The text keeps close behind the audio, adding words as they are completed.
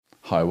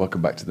Hi,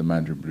 welcome back to the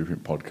Mandarin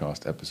Blueprint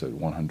Podcast, episode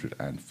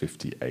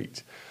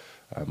 158.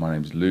 My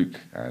name's Luke,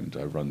 and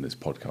I run this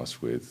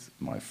podcast with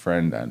my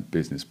friend and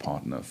business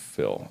partner,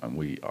 Phil. And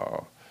we've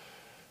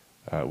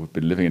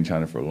been living in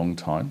China for a long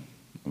time.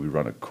 We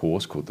run a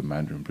course called the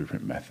Mandarin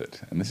Blueprint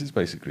Method. And this is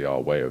basically our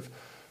way of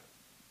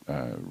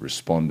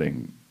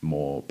responding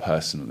more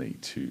personally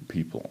to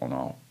people on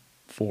our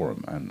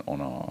forum and on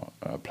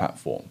our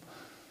platform.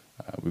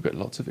 We've got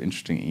lots of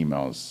interesting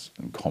emails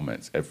and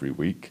comments every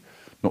week.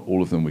 Not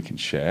all of them we can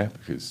share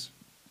because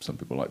some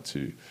people like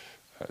to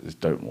just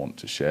don't want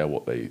to share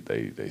what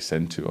they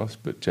send to us.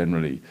 But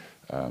generally,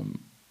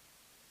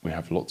 we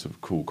have lots of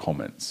cool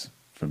comments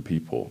from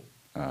people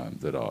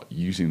that are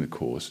using the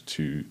course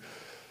to,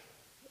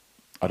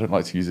 I don't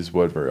like to use this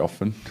word very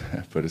often,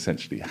 but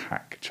essentially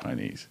hack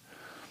Chinese.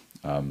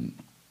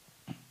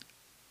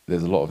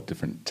 There's a lot of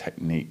different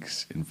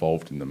techniques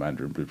involved in the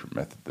Mandarin Blueprint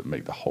Method that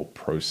make the whole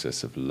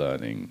process of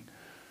learning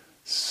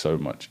so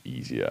much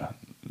easier,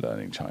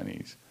 learning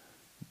Chinese.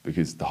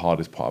 Because the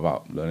hardest part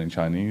about learning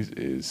Chinese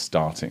is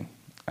starting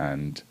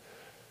and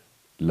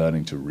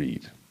learning to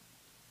read.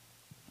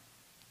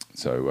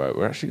 So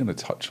we're actually going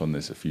to touch on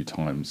this a few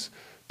times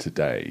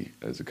today.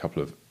 There's a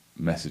couple of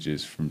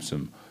messages from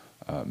some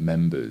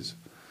members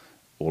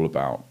all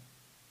about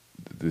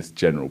this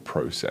general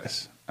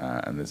process.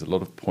 And there's a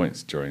lot of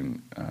points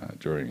during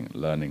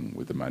learning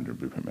with the Mandarin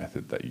Blueprint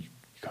Method that you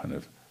kind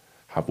of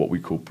have what we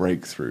call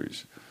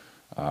breakthroughs.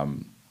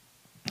 And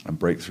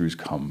breakthroughs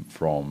come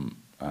from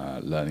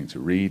learning to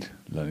read,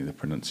 learning the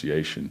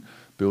pronunciation,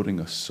 building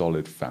a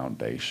solid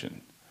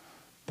foundation.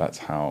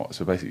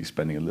 So basically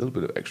spending a little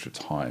bit of extra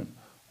time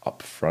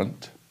up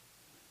front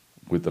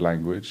with the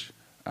language,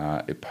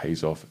 it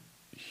pays off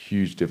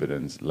huge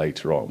dividends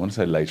later on. When I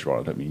say later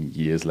on, I don't mean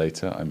years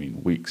later, I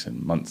mean weeks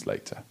and months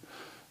later.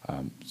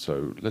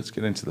 So let's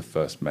get into the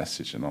first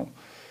message and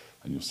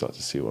you'll start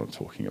to see what I'm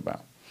talking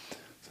about.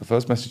 So the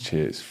first message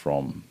here is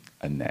from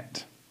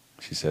Annette.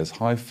 She says,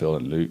 "Hi Phil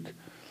and Luke.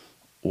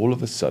 All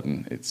of a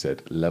sudden it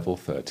said level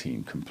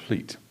 13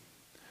 complete.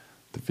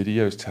 The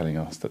video is telling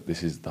us that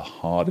this is the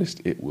hardest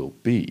it will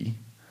be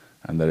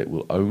and that it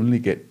will only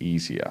get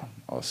easier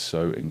are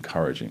so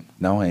encouraging.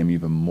 Now I am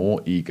even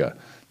more eager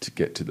to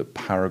get to the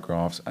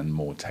paragraphs and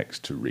more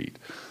text to read."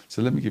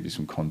 So let me give you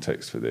some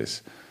context for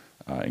this.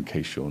 In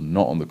case you're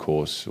not on the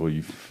course or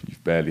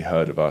you've barely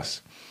heard of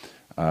us.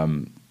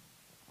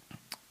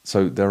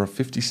 So there are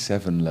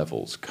 57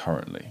 levels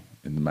currently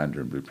in the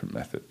Mandarin Blueprint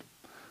Method.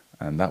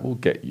 And that will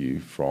get you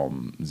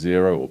from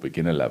 0 or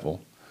beginner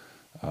level.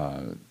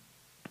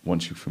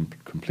 Once you've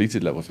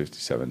completed level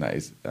 57, that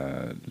is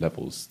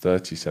levels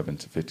 37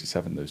 to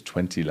 57, those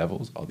 20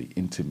 levels are the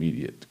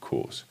intermediate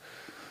course.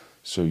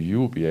 So you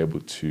will be able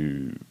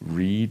to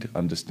read,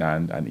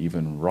 understand, and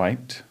even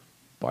write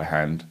by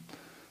hand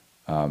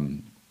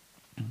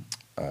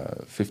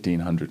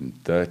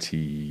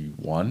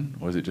 1531,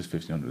 or is it just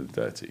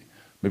 1530?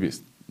 Maybe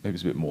it's a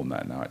bit more than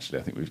that now, actually.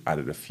 I think we've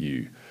added a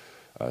few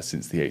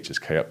since the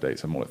HSK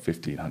updates. I'm more like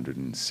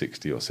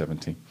 1560 or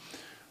 70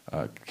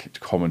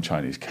 common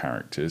Chinese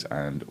characters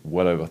and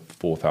well over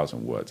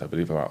 4,000 words. I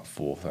believe about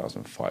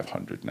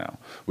 4,500 now.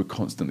 We're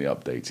constantly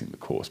updating the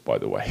course, by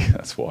the way.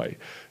 That's why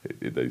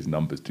those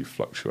numbers do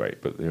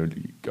fluctuate, but they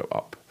only go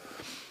up.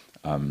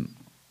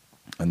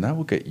 And that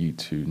will get you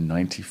to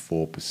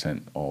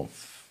 94%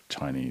 of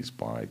Chinese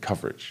by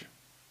coverage.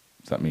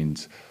 So that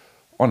means,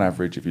 on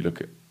average, if you look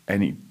at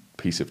any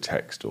piece of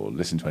text or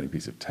listen to any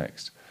piece of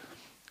text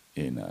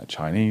in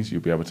Chinese,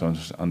 you'll be able to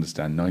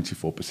understand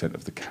 94%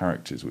 of the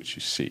characters which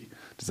you see.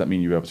 Does that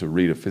mean you'll be able to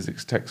read a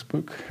physics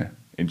textbook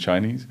in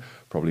Chinese?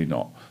 Probably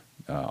not.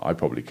 I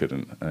probably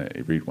couldn't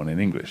read one in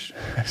English.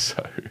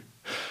 So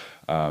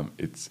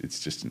it's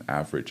just an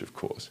average, of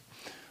course.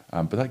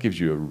 But that gives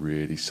you a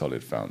really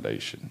solid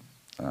foundation.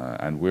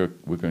 And we're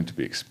going to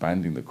be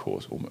expanding the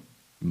course,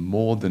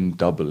 more than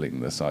doubling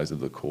the size of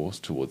the course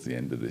towards the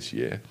end of this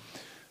year.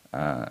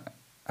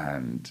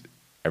 And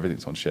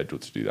everything's on schedule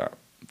to do that.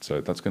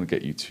 So that's going to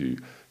get you to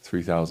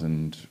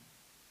 3,000,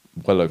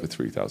 well over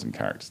 3,000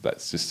 characters.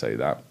 Let's just say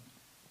that.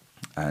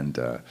 And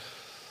I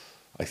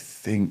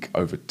think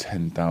over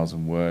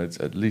 10,000 words,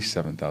 at least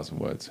 7,000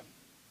 words.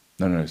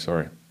 No,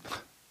 sorry.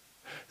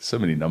 So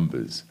many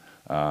numbers.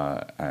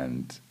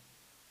 And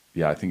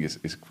yeah, I think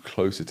it's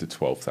closer to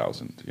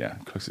 12,000. Yeah,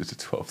 closer to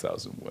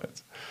 12,000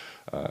 words.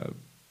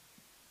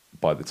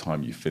 By the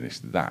time you finish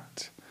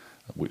that,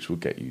 which will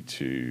get you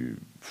to,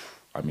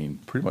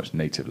 pretty much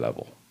native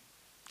level.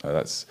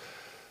 That's,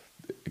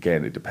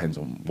 again, it depends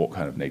on what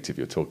kind of native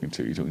you're talking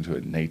to. You're talking to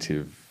a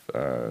native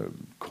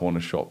corner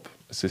shop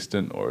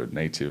assistant or a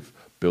native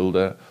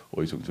builder,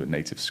 or you're talking to a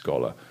native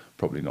scholar.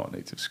 Probably not a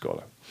native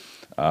scholar.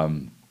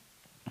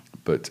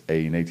 But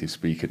a native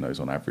speaker knows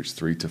on average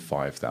 3,000 to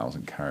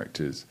 5,000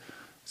 characters.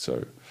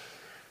 So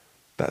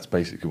that's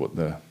basically what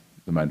the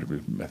Mandarin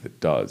Blueprint Method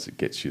does. It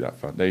gets you that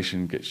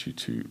foundation, gets you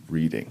to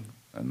reading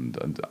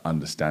and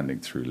understanding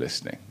through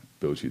listening,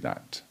 builds you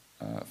that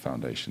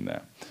foundation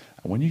there.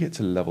 And when you get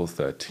to level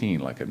 13,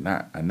 like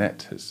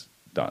Annette has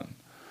done,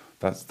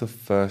 that's the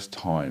first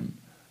time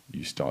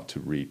you start to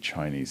read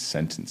Chinese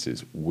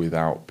sentences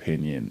without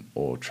pinyin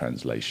or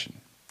translation.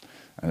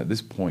 And at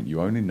this point,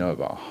 you only know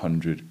about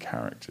 100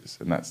 characters.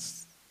 And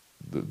that's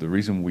the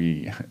reason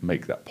we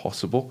make that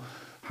possible.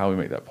 How we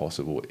make that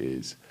possible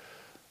is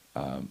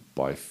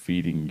by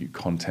feeding you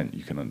content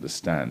you can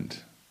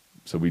understand.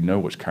 So we know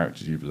which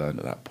characters you've learned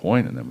at that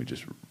point, and then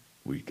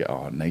we get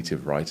our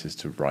native writers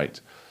to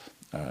write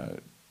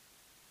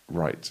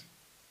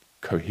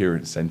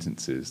coherent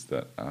sentences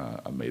that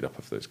are made up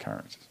of those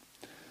characters.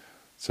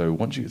 So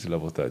once you get to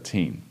level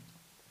 13,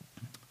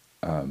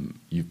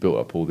 you've built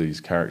up all these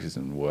characters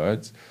and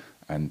words,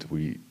 and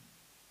you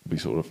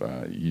sort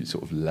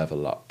of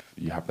level up.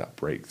 You have that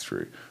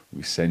breakthrough.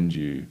 We send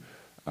you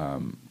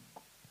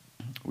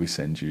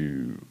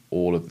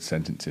all of the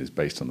sentences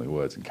based on the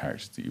words and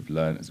characters that you've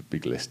learned. There's a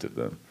big list of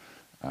them,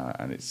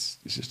 and it's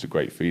just a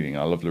great feeling.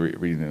 I love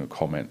reading the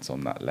comments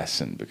on that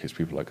lesson because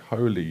people are like,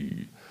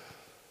 holy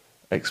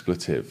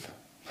expletive.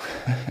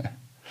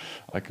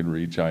 I can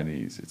read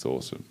Chinese. It's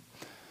awesome.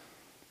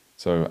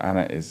 So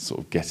Anna is sort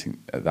of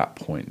getting at that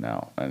point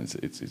now, and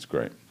it's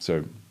great.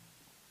 So,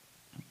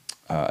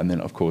 and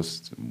then of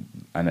course,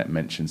 Annette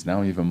mentions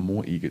now even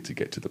more eager to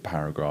get to the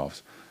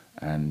paragraphs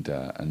and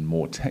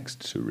more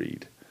text to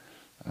read.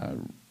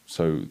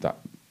 So that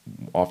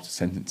after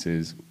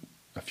sentences,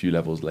 a few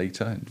levels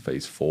later in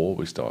phase 4,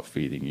 we start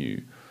feeding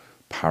you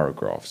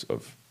paragraphs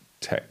of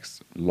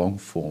text, long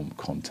form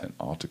content,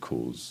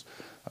 articles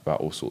about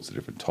all sorts of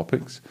different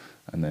topics,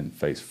 and then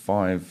phase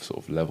 5,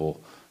 sort of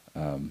level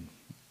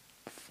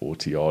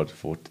 40, I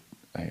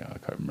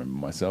can't remember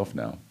myself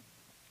now,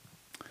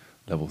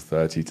 level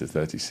 30 to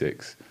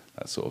 36,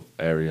 that sort of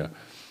area,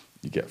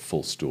 you get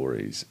full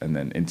stories, and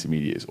then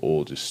intermediate is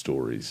all just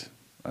stories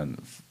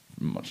and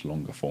much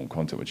longer form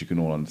content, which you can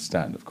all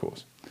understand, of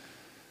course.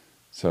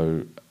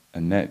 So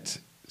Annette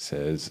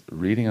says,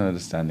 reading and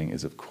understanding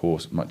is, of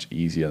course, much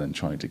easier than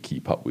trying to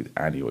keep up with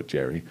Annie or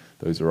Jerry.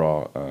 Those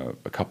are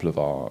a couple of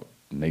our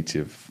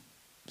native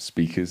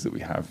speakers that we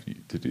have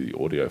to do the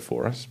audio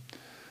for us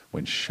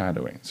when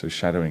shadowing. So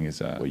shadowing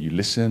is where you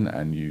listen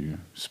and you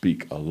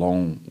speak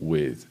along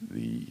with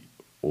the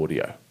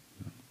audio.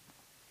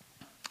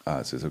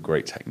 So it's a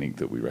great technique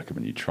that we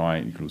recommend you try.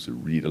 You can also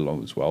read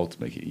along as well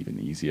to make it even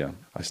easier.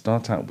 I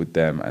start out with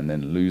them and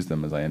then lose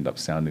them as I end up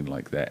sounding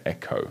like their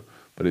echo.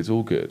 But it's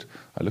all good.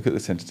 I look at the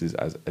sentences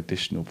as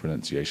additional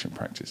pronunciation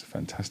practice. A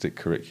fantastic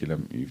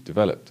curriculum you've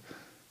developed.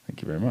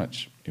 Thank you very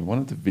much. In one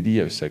of the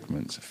video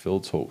segments, Phil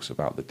talks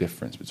about the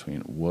difference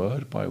between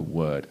word by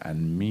word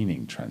and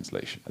meaning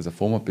translation. As a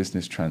former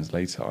business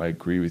translator, I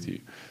agree with you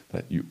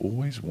that you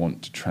always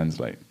want to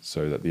translate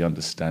so that the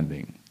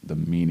understanding, the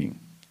meaning,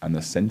 and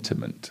the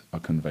sentiment are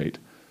conveyed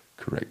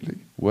correctly.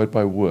 Word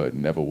by word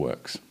never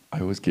works.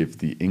 I always give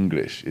the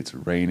English, it's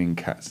raining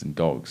cats and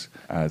dogs,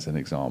 as an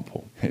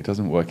example. It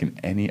doesn't work in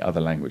any other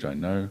language I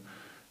know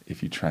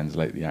if you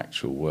translate the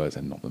actual words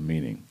and not the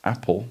meaning.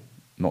 Apple,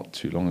 not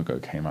too long ago,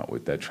 came out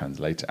with their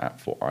translator app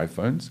for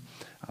iPhones,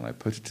 and I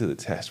put it to the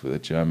test with a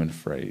German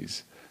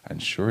phrase,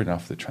 and sure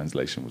enough, the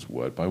translation was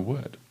word by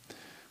word,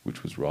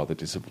 which was rather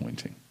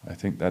disappointing. I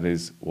think that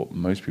is what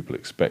most people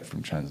expect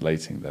from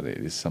translating, that it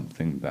is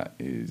something that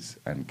is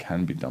and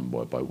can be done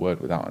word by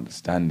word without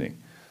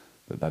understanding.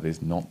 That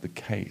is not the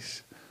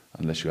case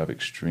unless you have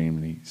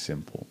extremely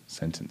simple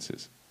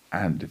sentences.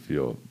 And if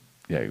you're,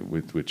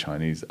 with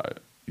Chinese,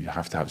 you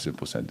have to have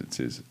simple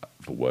sentences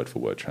for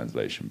word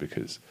translation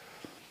because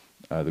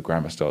the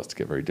grammar starts to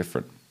get very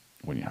different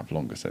when you have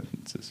longer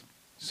sentences.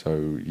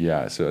 So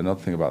so another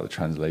thing about the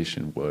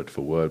translation, word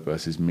for word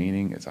versus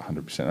meaning, it's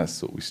 100%.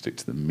 That's what we stick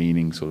to, the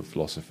meaning sort of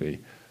philosophy.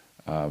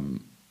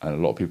 And a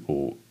lot of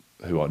people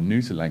who are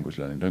new to language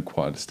learning don't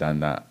quite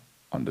understand that,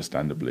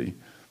 understandably.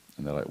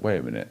 And they're like, wait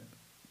a minute,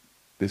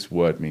 this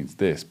word means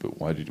this, but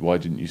why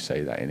didn't you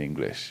say that in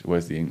English?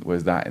 Where's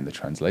that in the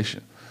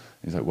translation?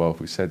 And he's like, well, if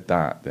we said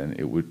that, then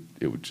it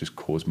would just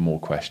cause more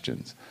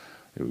questions.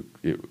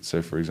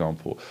 So, for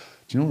example,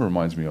 do you know what it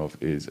reminds me of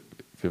is,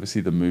 if you ever see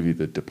the movie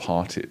The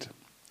Departed,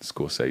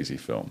 Scorsese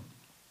film,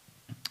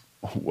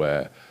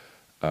 where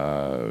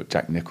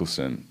Jack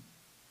Nicholson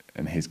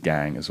and his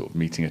gang are sort of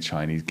meeting a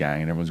Chinese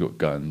gang, and everyone's got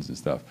guns and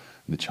stuff,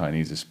 and the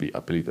Chinese I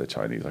believe they're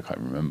Chinese, I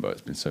can't remember,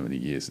 it's been so many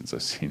years since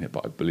I've seen it,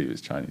 but I believe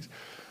it's Chinese.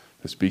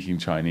 They're speaking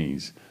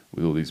Chinese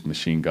with all these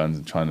machine guns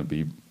and trying to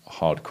be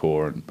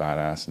hardcore and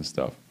badass and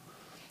stuff.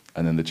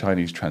 And then the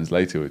Chinese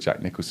translator with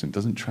Jack Nicholson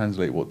doesn't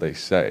translate what they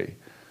say,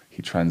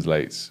 he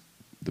translates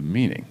the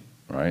meaning,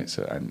 right?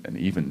 So and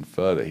even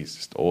further, he's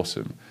just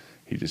awesome.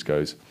 He just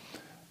goes,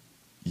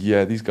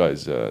 yeah, these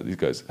guys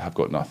have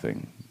got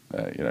nothing.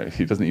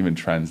 He doesn't even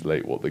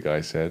translate what the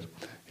guy said.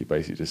 He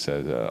basically just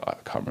says, I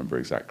can't remember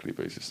exactly,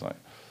 but he's just like,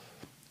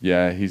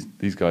 yeah,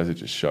 these guys are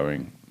just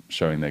showing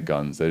their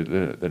guns. They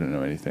don't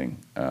know anything,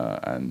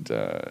 and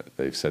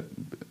they've said,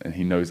 and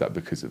he knows that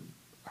because of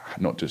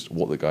not just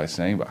what the guy's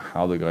saying, but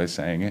how the guy's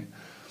saying it,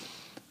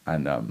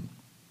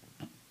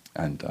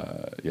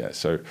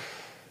 so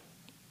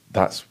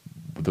that's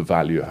the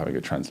value of having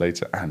a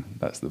translator, and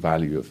that's the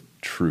value of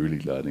truly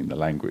learning the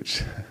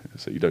language.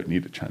 So you don't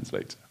need a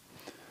translator.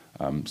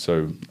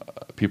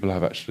 People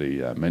have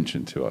actually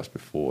mentioned to us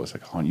before, it's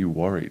like, aren't you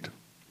worried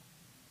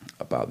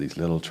about these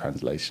little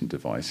translation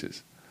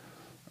devices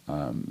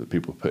that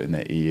people put in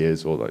their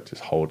ears or like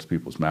just holds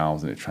people's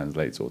mouths and it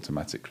translates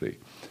automatically?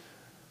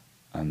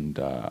 And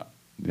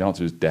the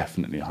answer is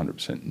definitely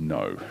 100%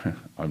 no.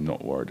 I'm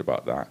not worried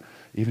about that.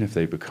 Even if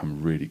they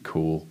become really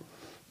cool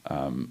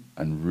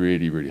and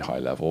really, really high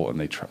level and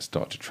they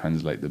start to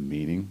translate the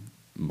meaning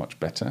much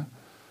better,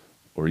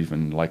 or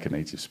even like a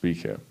native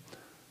speaker,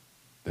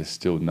 there's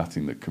still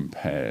nothing that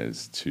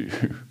compares to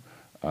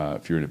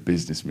if you're in a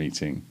business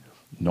meeting,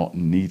 not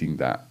needing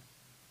that,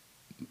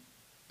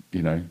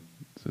 you know?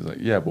 So it's like,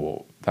 yeah,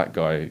 well, that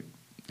guy,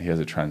 he has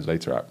a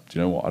translator app. Do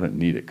you know what? I don't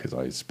need it because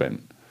I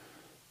spent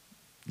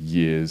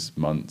years,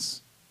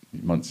 months,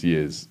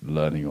 years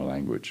learning your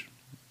language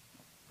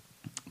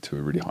to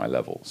a really high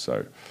level.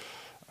 So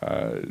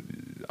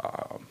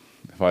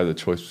if I had the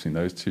choice between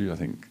those two, I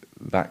think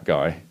that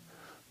guy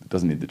that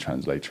doesn't need the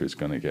translator is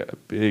going to get a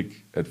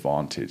big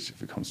advantage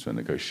if it comes to a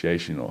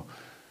negotiation or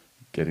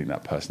getting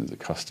that person as a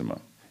customer.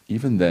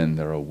 Even then,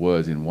 there are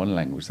words in one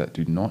language that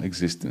do not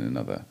exist in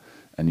another,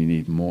 and you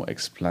need more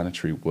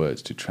explanatory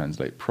words to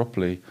translate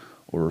properly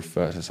or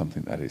refer to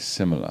something that is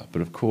similar.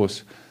 But of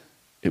course,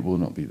 it will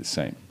not be the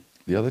same.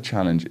 The other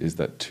challenge is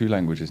that two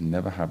languages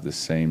never have the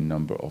same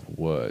number of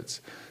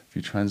words. If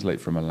you translate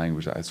from a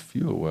language that has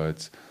fewer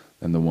words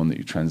than the one that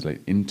you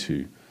translate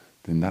into,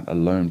 then that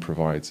alone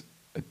provides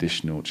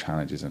additional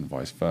challenges and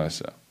vice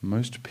versa.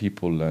 Most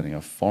people learning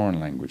a foreign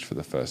language for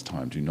the first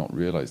time do not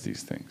realize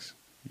these things.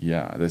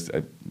 Yeah, there's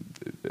a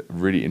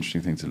really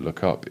interesting thing to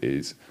look up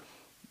is,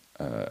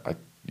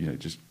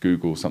 just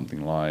Google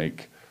something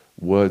like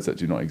words that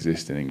do not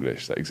exist in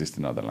English that exist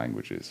in other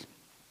languages.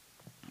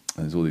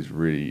 And there's all these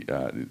really,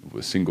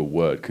 a single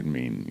word could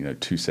mean,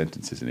 2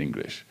 sentences in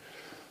English.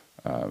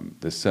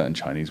 There's certain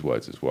Chinese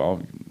words as well.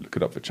 You can look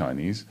it up for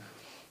Chinese.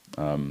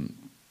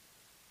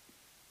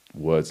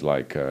 Words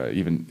like,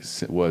 even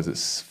words that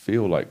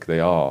feel like they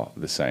are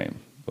the same,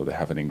 or they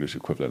have an English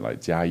equivalent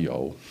like 加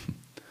油,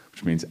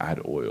 which means add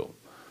oil.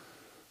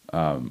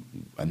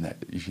 And that,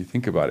 if you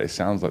think about it, it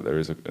sounds like there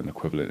is an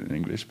equivalent in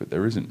English, but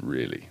there isn't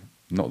really.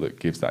 Not that it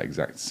gives that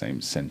exact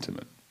same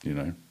sentiment,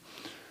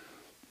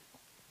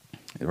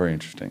 Very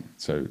interesting.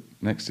 So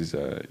next is,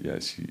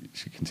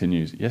 she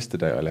continues,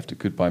 yesterday I left a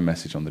goodbye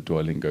message on the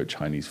Duolingo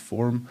Chinese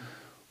forum,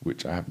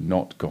 which I have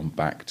not gone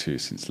back to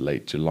since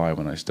late July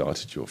when I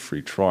started your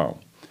free trial.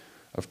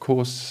 Of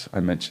course, I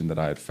mentioned that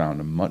I had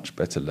found a much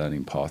better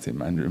learning path in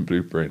Mandarin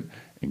Blueprint,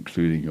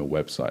 including your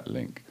website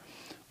link.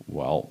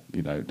 Well,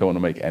 don't want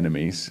to make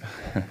enemies.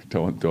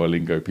 Don't want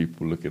Duolingo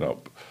people looking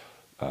up.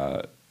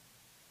 But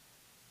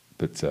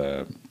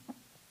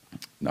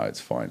no, it's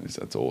fine.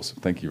 That's awesome.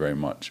 Thank you very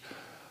much.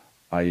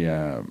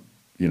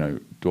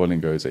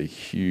 Duolingo is a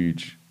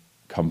huge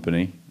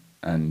company,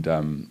 and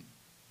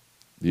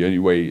the only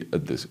way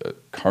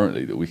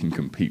currently that we can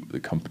compete with a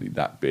company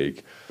that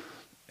big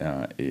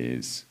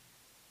is,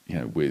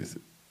 with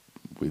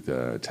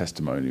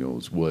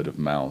testimonials, word of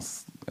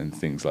mouth, and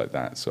things like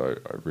that. So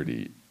I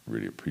really,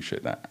 really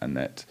appreciate that,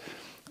 Annette.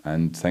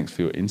 And thanks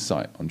for your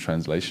insight on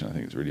translation. I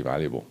think it's really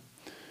valuable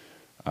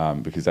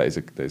because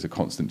there's a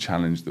constant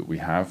challenge that we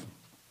have,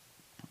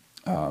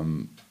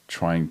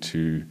 trying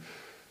to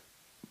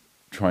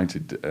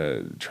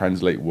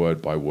translate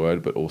word by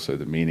word, but also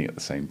the meaning at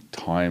the same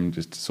time,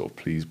 just to sort of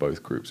please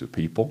both groups of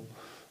people.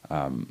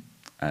 And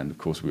of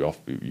course,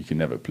 you can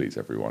never please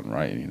everyone,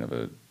 right?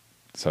 And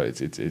so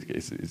it's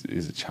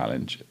a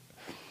challenge.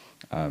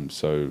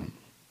 So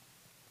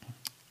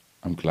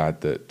I'm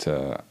glad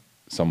that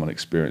someone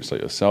experienced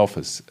like yourself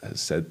has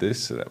said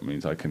this. So that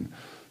means I can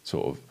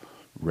sort of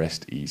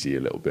rest easy a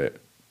little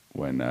bit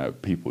when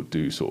people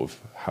do sort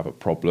of have a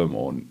problem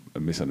or a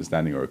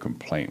misunderstanding or a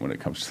complaint when it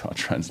comes to our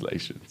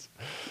translations.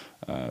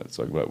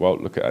 So I'm like, well,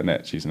 look at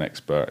Annette, she's an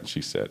expert, and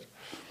she said,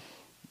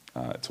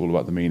 it's all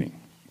about the meaning.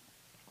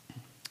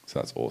 So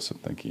that's awesome,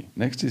 thank you.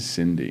 Next is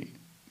Cindy,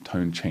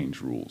 tone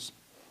change rules.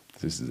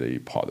 This is a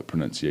part of the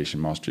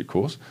pronunciation mastery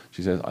course.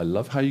 She says, I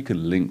love how you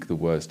can link the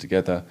words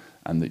together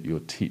and that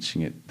you're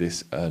teaching it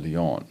this early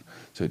on.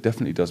 So it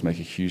definitely does make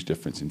a huge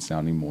difference in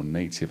sounding more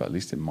native, at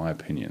least in my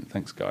opinion.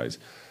 Thanks, guys.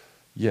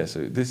 Yeah,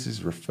 so this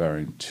is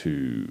referring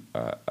to,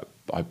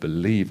 I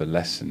believe, a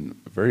lesson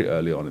very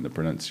early on in the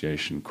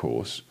pronunciation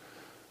course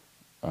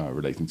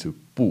relating to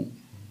bu.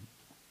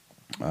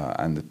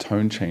 And the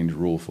tone change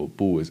rule for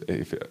bu is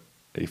if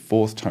a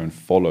fourth tone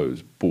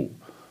follows bu,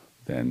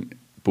 then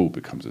bu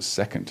becomes a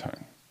second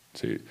tone.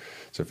 So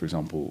for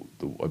example,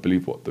 I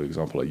believe what the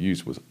example I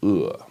used was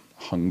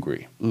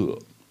hungry. If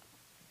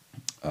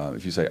you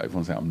want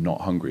to say I'm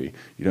not hungry,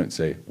 you don't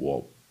say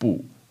wo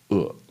bu.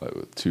 Like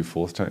with 2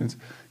 fourth tones,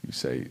 you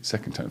say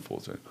second tone,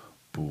 fourth tone,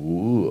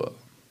 bu,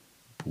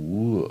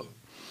 bu.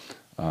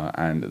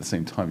 And at the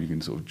same time, you can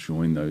sort of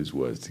join those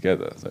words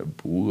together. So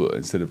bu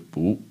instead of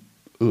bu,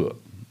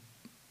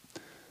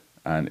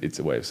 and it's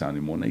a way of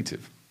sounding more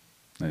native.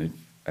 And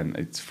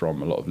it's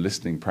from a lot of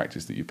listening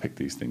practice that you pick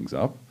these things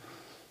up.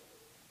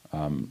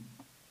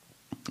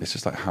 it's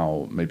just like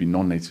how maybe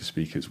non-native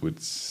speakers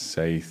would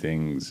say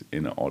things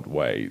in an odd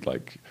way.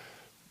 Like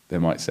they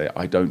might say,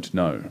 I don't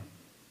know,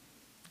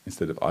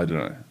 instead of I don't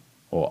know,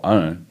 or I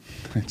don't know.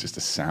 It's just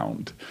a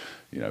sound,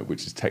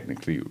 which is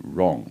technically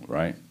wrong,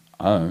 right?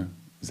 I don't know.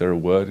 Is there a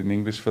word in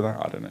English for that?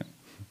 I don't know.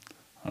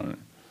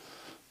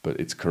 But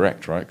it's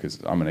correct, right? Because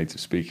I'm a native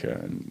speaker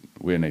and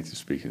we're native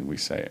speakers and we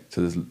say it.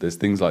 So there's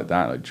things like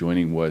that, like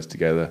joining words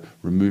together,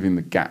 removing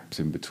the gaps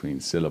in between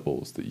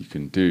syllables that you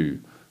can do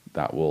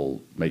that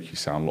will make you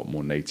sound a lot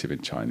more native in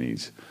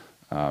Chinese.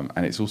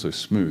 And it's also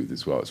smooth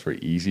as well. It's very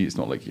easy. It's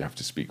not like you have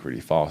to speak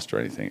really fast or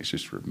anything. It's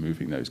just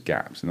removing those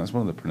gaps. And that's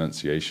one of the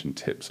pronunciation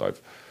tips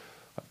I've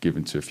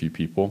given to a few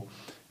people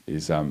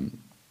is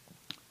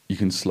you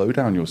can slow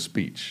down your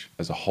speech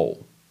as a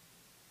whole.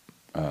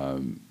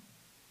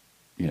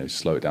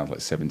 Slow it down to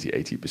like 70,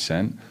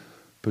 80%,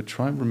 but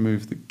try and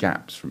remove the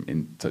gaps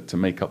to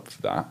make up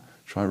for that.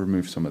 Try and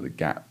remove some of the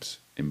gaps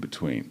in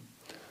between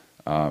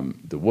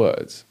the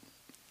words.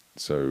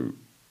 So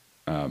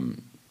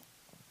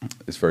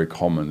it's very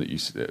common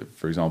that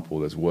for example,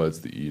 there's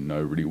words that you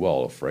know really well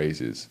or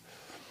phrases.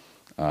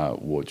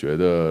 我觉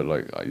得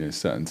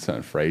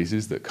certain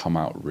phrases that come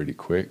out really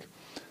quick.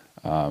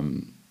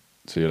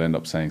 So you'll end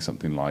up saying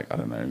something like, I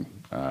don't know,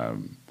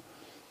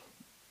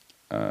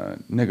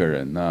 那个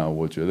人呢，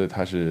我觉得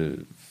他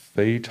是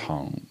非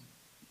常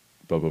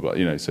blah blah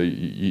blah. So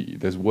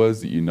there's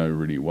words that you know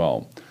really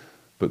well,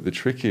 but the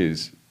trick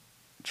is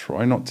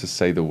try not to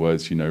say the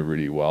words you know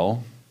really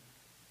well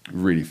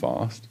really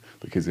fast,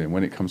 because then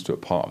when it comes to a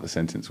part of the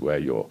sentence where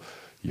you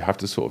have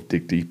to sort of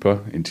dig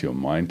deeper into your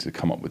mind to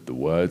come up with the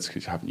words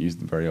because you haven't used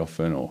them very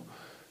often, or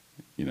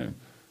then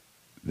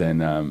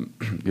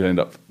you'll end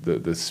up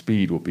the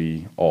speed will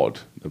be odd.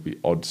 There'll be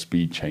odd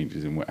speed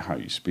changes in how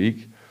you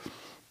speak.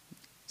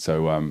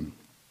 So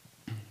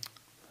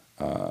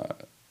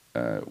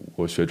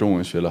我学中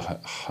文学了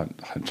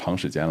很长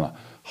时间了，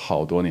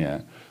好多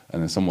年.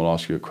 And then someone will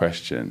ask you a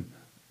question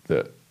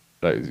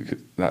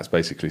that's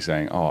basically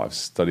saying, I've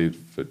studied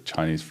for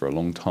Chinese for a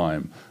long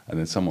time. And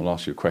then someone will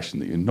ask you a question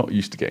that you're not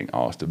used to getting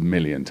asked a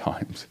million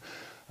times.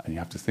 And you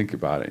have to think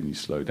about it and you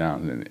slow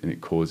down, and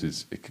it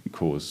can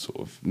cause sort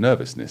of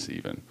nervousness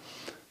even.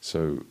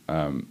 So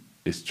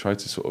it's try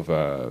to sort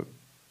of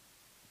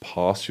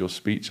pass your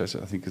speech, I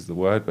think is the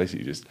word.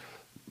 Basically just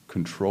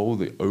control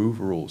the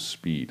overall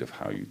speed of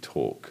how you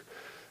talk,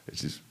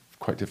 which is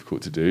quite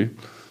difficult to do.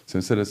 So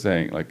instead of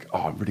saying like,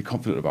 I'm really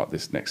confident about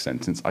this next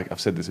sentence, I've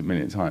said this a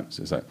million times.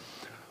 It's like,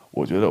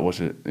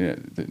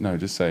 no,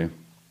 just say,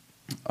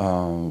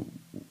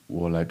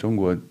 我来中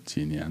国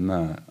几年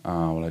了？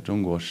我来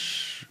中国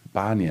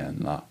18年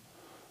了。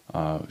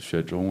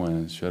学中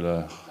文学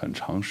了很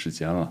长时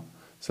间了。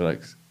So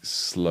like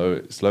slow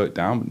it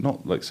down, but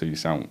not like so you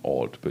sound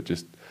odd, but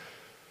just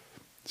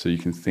so you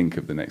can think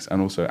of the next,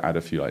 and also add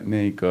a few like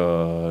那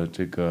个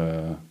这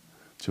个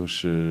就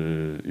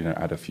是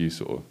add a few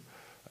sort of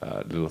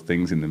little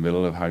things in the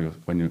middle of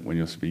when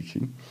you're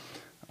speaking,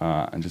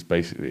 and just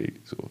basically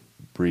sort of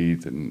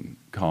breathe and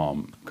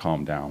calm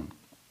down,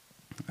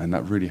 and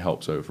that really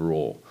helps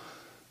overall,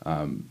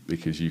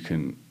 because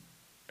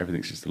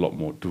everything's just a lot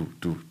more do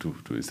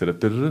instead of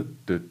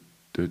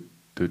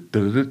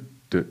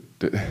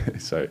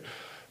so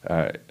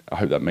I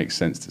hope that makes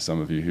sense to some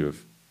of you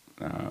who've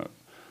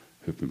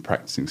been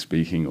practicing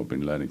speaking or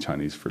been learning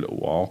Chinese for a little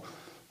while.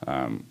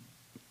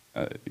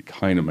 It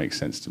kind of makes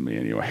sense to me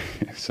anyway.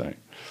 So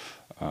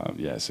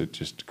so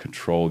just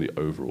control the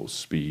overall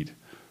speed,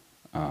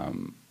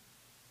 and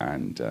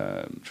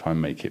try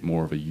and make it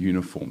more of a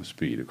uniform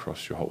speed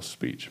across your whole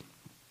speech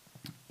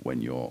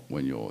when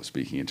you're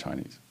speaking in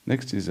Chinese.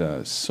 Next is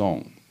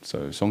Song.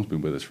 So Song's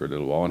been with us for a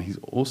little while, and he's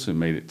also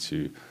made it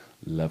to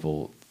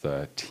level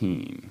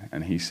 13.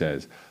 And he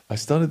says, I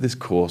started this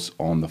course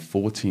on the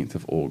 14th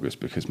of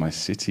August because my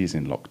city is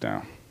in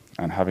lockdown.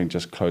 And having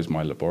just closed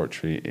my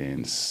laboratory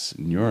in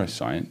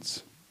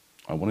neuroscience,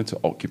 I wanted to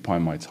occupy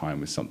my time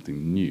with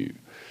something new.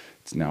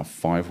 It's now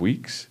 5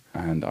 weeks,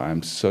 and I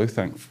am so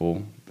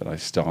thankful that I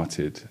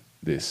started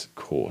this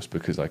course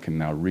because I can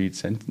now read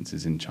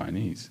sentences in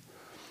Chinese.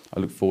 I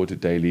look forward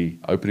to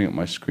opening up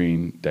my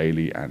screen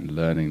daily and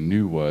learning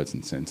new words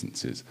and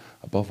sentences.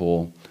 Above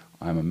all,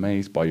 I am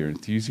amazed by your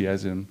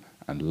enthusiasm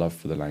and love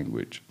for the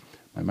language.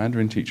 My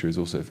Mandarin teacher is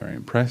also very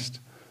impressed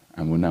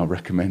and will now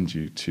recommend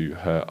you to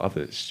her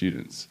other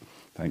students.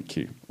 Thank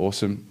you.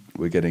 Awesome.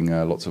 We're getting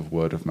lots of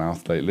word of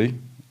mouth lately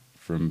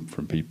from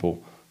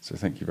people. So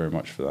thank you very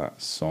much for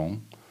that,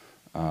 Song.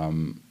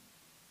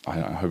 I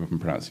hope I'm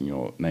pronouncing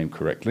your name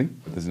correctly.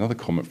 But there's another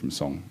comment from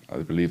Song, I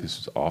believe this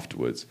was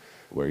afterwards,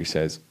 where he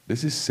says,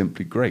 this is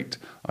simply great.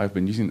 I've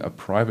been using a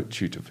private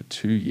tutor for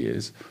 2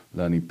 years,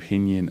 learning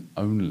pinyin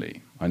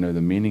only. I know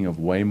the meaning of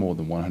way more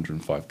than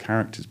 105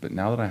 characters, but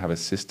now that I have a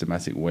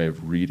systematic way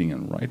of reading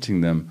and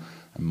writing them,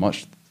 and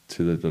much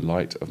to the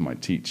delight of my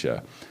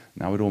teacher,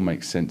 now it all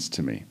makes sense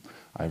to me.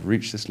 I've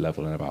reached this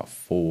level in about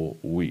 4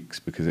 weeks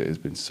because it has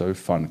been so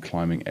fun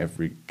climbing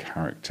every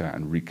character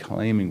and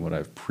reclaiming what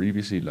I've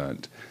previously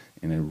learnt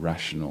in a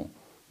rational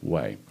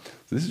way.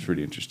 So this is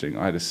really interesting.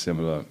 I had a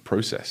similar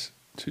process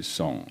to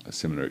song, a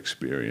similar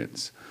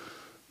experience,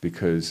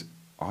 because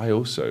I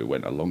also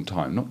went a long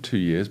time, not 2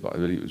 years, but I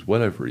believe it was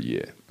well over a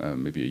year,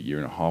 maybe a year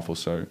and a half or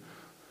so,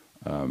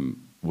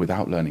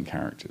 without learning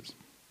characters.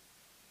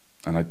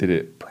 And I did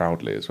it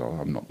proudly as well.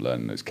 I'm not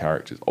learning those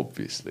characters,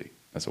 obviously.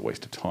 That's a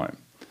waste of time.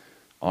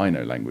 I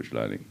know language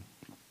learning.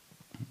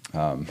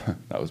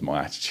 That was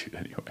my attitude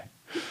anyway.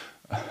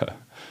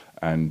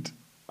 And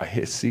I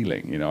hit a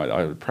ceiling.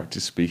 I would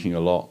practice speaking a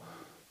lot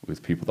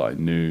with people that I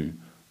knew.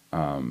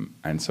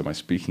 And so my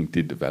speaking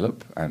did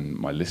develop, and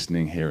my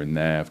listening here and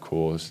there, of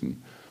course.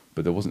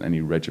 But there wasn't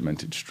any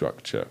regimented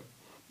structure.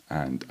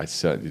 And I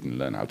certainly didn't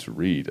learn how to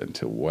read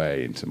until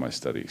way into my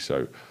study.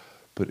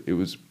 But it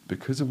was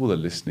because of all the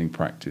listening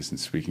practice and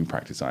speaking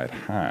practice I had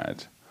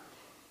had,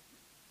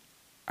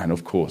 and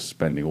of course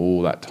spending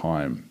all that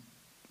time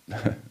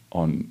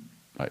on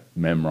like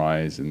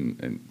Memrise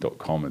and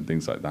 .com and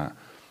things like that,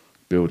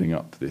 building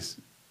up this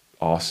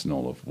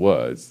arsenal of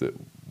words that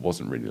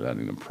wasn't really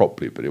learning them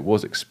properly, but it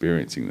was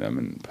experiencing them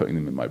and putting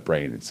them in my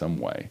brain in some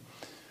way.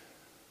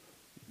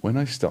 When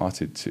I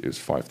started to, it was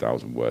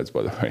 5,000 words,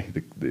 by the way,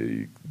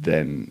 the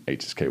then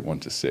HSK 1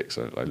 to 6.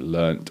 I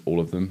learnt all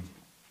of them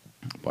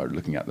by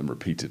looking at them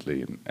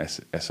repeatedly and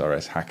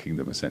SRS hacking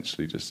them,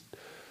 essentially just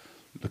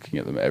looking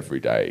at them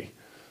every day,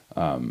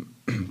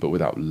 but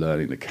without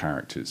learning the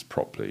characters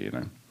properly,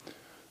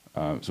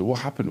 So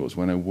what happened was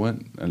when I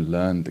went and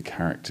learned the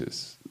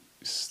characters,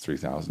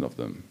 3,000 of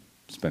them,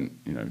 spent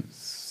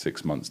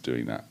 6 months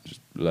doing that,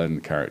 just learning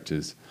the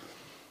characters,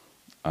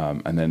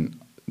 and then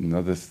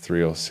another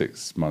 3 or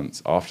 6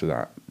 months after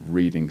that,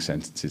 reading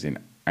sentences in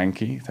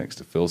Anki, thanks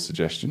to Phil's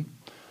suggestion.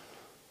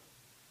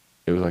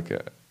 It was like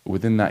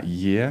within that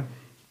year,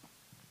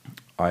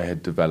 I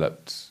had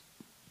developed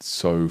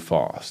so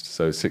fast.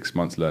 So 6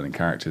 months learning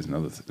characters,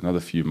 another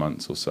few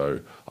months or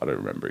so, I don't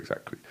remember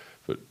exactly,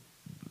 but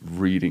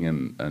reading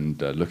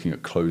and looking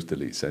at close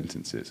delete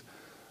sentences,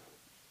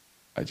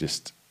 I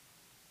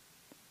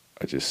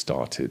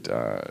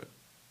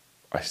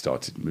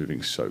started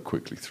moving so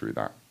quickly through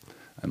that,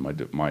 and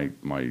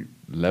my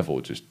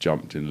level just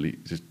jumped in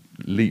just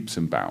leaps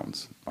and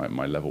bounds.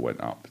 My level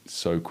went up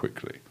so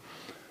quickly.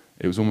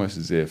 It was almost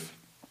as if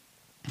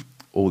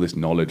all this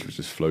knowledge was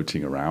just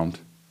floating around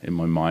in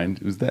my mind.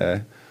 It was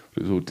there,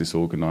 but it was all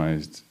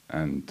disorganized.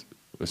 And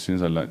as soon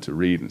as I learned to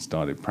read and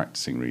started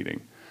practicing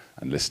reading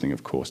and listening,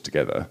 of course,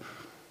 together,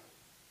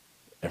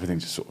 everything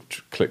just sort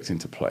of clicked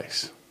into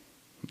place.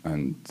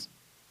 And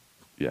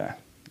yeah,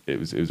 it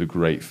was a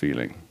great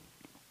feeling.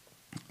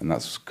 And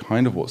that's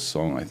kind of what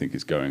song, I think,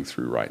 is going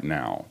through right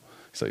now.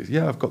 It's like,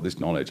 yeah, I've got this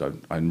knowledge,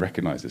 I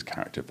recognize this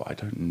character, but I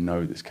don't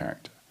know this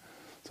character.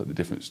 It's like the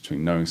difference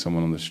between knowing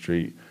someone on the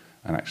street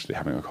and actually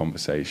having a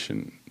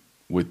conversation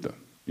with them,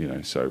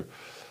 So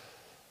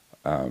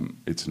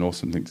it's an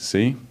awesome thing to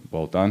see.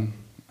 Well done.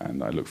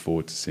 And I look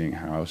forward to seeing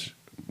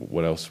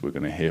what else we're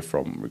going to hear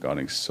from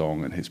regarding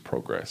Song and his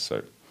progress.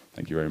 So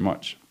thank you very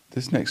much.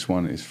 This next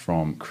one is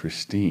from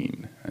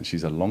Christine, and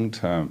she's a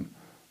long-time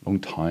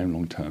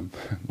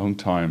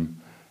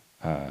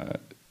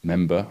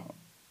member,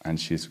 and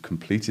she's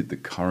completed the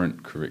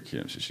current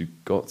curriculum. So she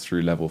got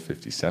through level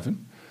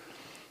 57,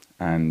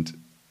 and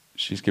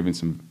she's given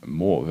some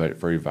more very,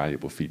 very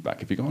valuable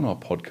feedback. If you go on our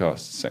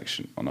podcast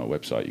section on our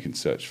website, you can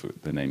search for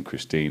the name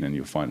Christine, and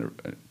you'll find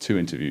 2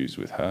 interviews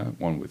with her,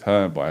 one with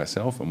her by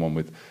herself and one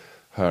with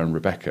her and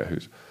Rebecca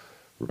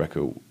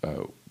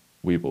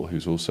Weeble,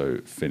 who's also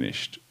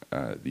finished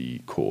the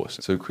course.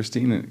 So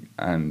Christine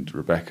and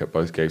Rebecca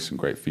both gave some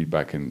great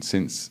feedback, and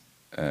since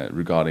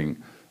regarding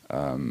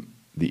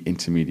the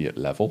intermediate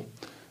level.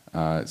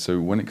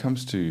 So when it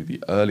comes to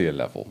the earlier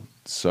level,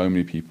 so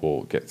many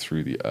people get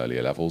through the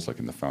earlier levels, like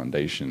in the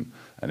foundation,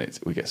 and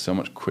we get so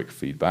much quick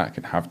feedback,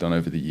 and have done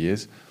over the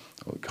years,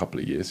 or a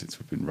couple of years since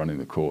we've been running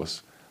the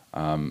course,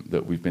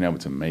 that we've been able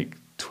to make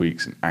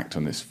tweaks and act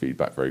on this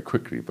feedback very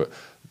quickly. But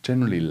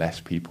generally less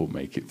people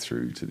make it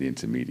through to the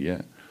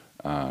intermediate,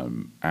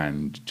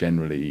 and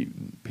generally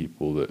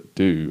people that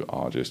do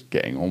are just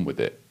getting on with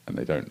it, and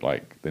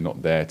they're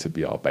not there to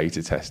be our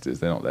beta testers.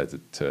 They're not there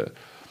to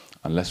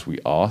unless we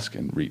ask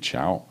and reach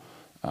out,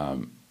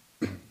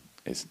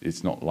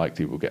 it's not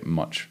likely we'll get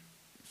much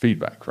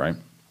feedback, right?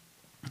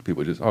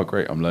 People just, oh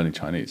great, I'm learning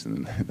Chinese,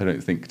 and they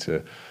don't think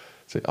to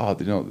say, oh,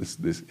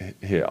 this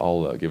here,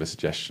 I'll give a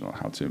suggestion on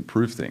how to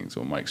improve things,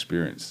 or my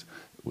experience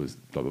was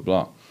blah blah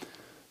blah.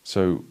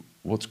 So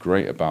what's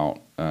great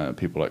about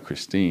people like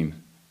Christine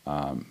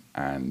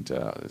and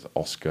there's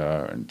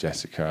Oscar and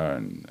Jessica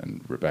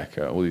and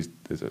Rebecca, all these,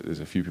 there's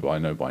a few people I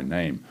know by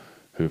name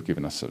who have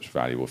given us such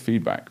valuable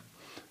feedback.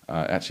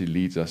 It actually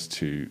leads us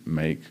to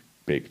make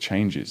big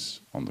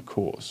changes on the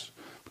course,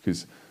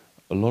 because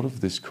a lot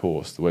of this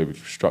course, the way we've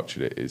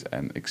structured it, is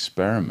an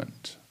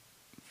experiment,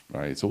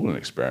 right? It's all an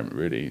experiment,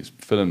 really. It's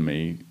Phil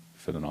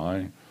and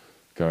I,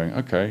 going,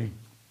 okay,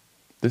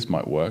 this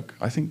might work.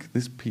 I think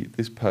this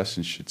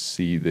person should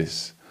see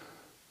this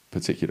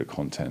particular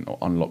content or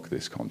unlock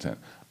this content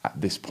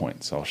at this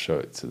point, so I'll show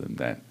it to them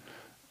then.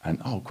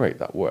 And oh, great,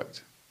 that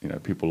worked.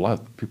 People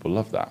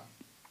love that.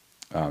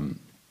 And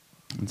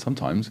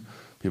sometimes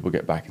people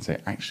get back and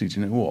say, actually, do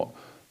you know what?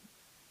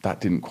 That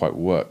didn't quite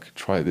work.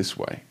 Try it this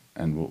way,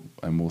 and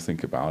we'll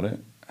think about it.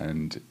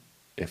 And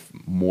if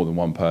more than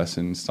one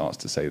person starts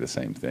to say the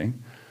same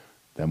thing,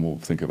 then we'll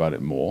think about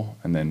it more,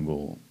 and then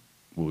we'll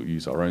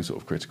use our own sort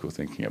of critical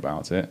thinking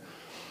about it,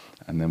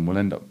 and then we'll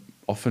end up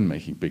often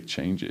making big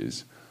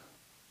changes,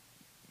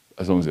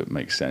 as long as it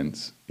makes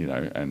sense,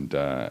 and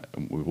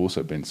we've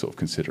also been sort of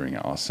considering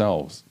it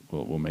ourselves.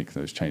 We'll make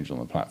those changes on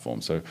the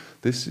platform. So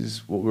this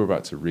is what we're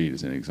about to read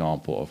as an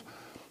example of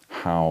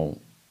how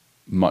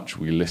much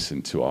we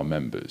listen to our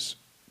members,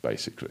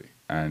 basically.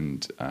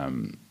 And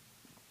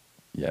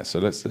so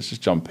let's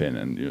just jump in,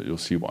 and you'll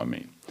see what I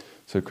mean.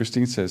 So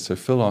Christine says, so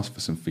Phil asked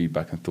for some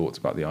feedback and thoughts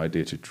about the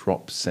idea to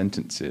drop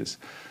sentences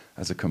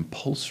as a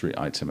compulsory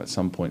item at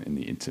some point in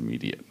the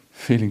intermediate.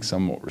 Feeling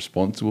somewhat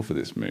responsible for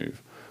this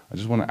move, I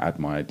just want to add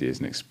my ideas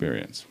and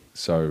experience.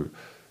 So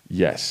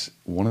yes,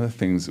 one of the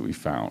things that we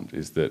found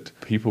is that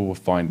people were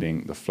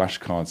finding the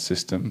flashcard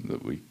system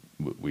that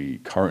we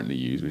currently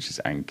use, which is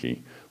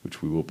Anki,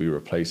 which we will be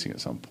replacing at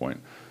some point,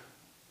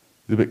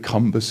 a bit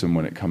cumbersome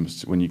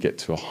when you get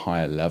to a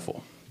higher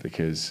level,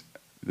 because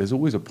there's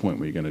always a point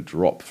where you're going to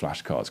drop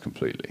flashcards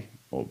completely,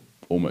 or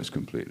almost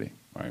completely,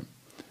 right?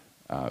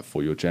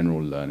 For your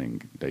general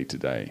learning day to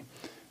day.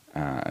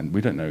 And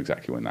we don't know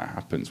exactly when that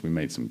happens. We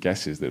made some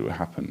guesses that it would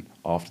happen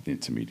after the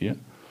intermediate,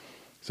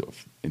 sort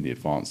of in the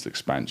advanced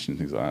expansion,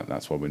 things like that.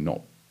 That's why we're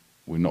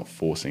not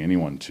forcing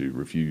anyone to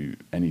review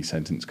any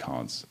sentence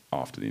cards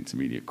after the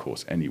intermediate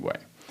course anyway.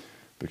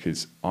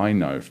 Because I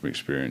know from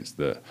experience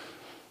that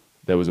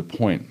there was a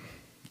point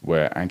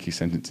where Anki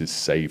sentences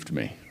saved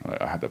me.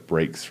 I had a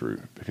breakthrough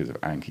because of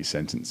Anki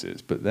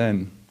sentences. But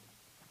then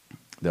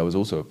there was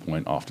also a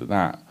point after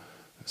that,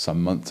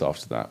 some months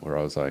after that, where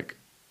I was like,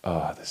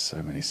 there's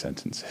so many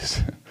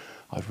sentences.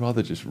 I'd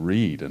rather just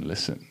read and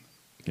listen,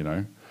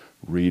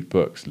 read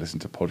books, listen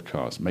to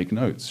podcasts, make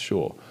notes,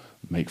 sure.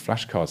 Make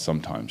flashcards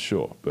sometimes,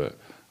 sure. But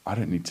I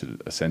don't need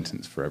a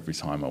sentence for every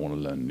time I want to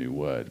learn a new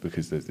word,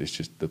 because it's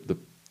just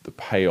the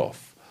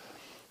payoff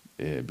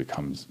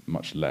becomes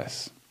much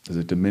less. There's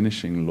a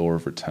diminishing law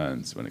of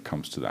returns when it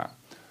comes to that.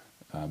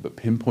 But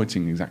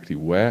pinpointing exactly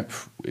where,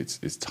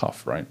 it's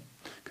tough, right?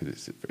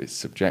 Because it's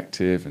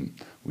subjective, and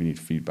we need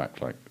feedback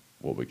like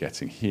what we're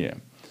getting here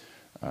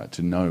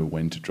to know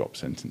when to drop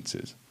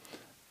sentences.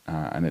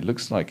 And it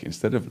looks like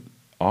instead of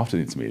after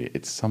the intermediate,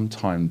 it's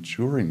sometime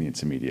during the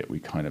intermediate we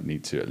kind of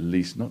need to at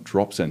least not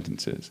drop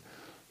sentences,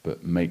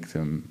 but make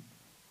them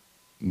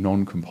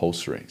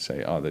non-compulsory.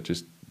 Say, they're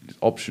just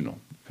optional.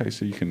 Okay,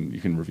 so you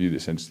can review the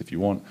sentence if you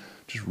want.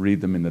 Just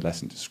read them in the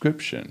lesson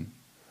description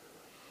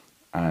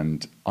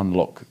and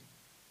unlock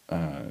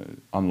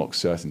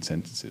certain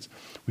sentences.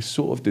 We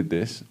sort of did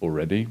this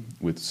already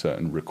with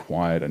certain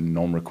required and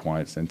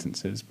non-required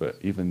sentences, but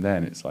even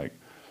then it's like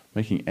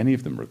making any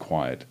of them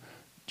required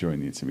during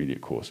the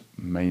intermediate course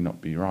may not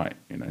be right,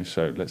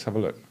 So let's have a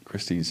look.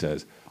 Christine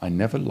says, I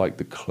never liked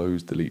the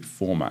close delete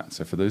format.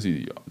 So for those of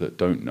you that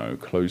don't know,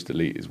 close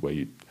delete is where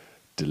you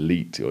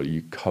delete or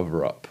you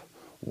cover up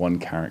one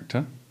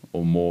character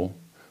or more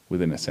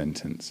within a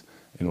sentence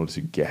in order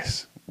to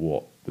guess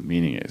what the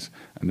meaning is.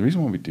 And the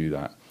reason why we do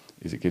that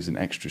is it gives an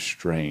extra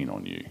strain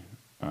on you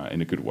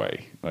in a good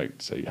way.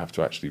 So you have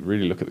to actually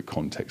really look at the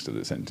context of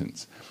the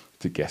sentence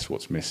to guess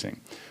what's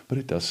missing. But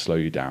it does slow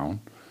you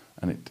down,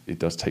 and it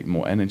does take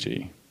more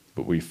energy.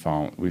 But we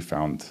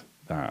found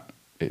that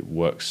it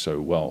works so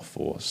well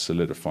for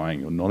solidifying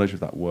your knowledge of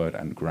that word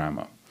and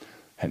grammar.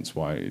 Hence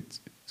why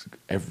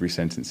every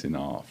sentence in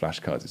our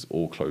flashcards is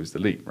all close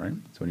delete, right?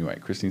 So anyway,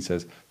 Christine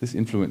says, this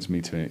influenced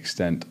me to an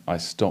extent. I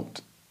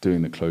stopped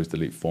doing the close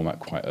delete format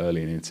quite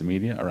early in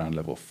intermediate, around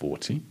level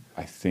 40,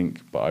 I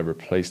think, but I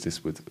replaced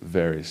this with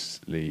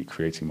variously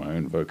creating my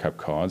own vocab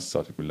cards,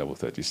 starting with level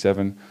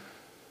 37,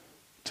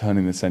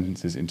 turning the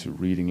sentences into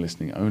reading,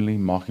 listening only,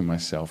 marking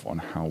myself on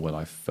how well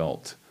I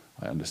felt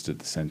I understood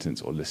the sentence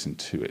or listened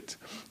to it.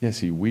 Yeah,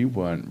 see, we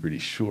weren't really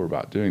sure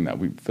about doing that.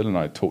 Phil and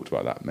I talked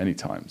about that many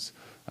times.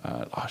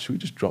 Should we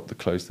just drop the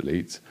close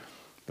deletes?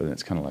 But then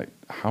it's kind of like,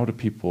 how do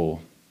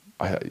people...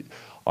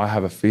 I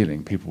have a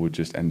feeling people would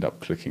just end up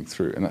clicking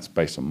through, and that's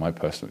based on my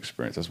personal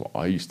experience. That's what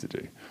I used to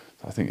do.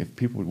 So I think if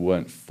people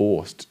weren't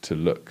forced to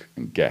look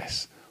and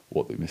guess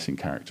what the missing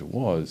character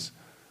was,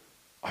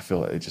 I feel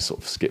like they just sort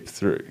of skip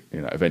through.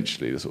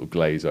 Eventually they sort of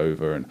glaze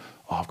over and,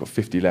 I've got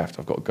 50 left,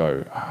 I've got to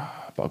go,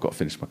 but I've got to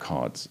finish my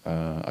cards.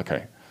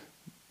 Okay,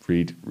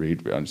 read,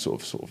 and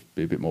sort of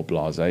be a bit more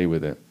blasé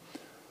with it.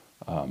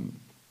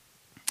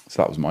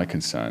 So that was my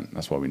concern.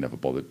 That's why we never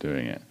bothered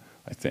doing it,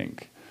 I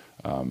think.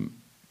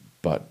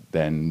 But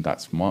then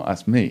that's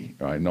me,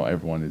 right? Not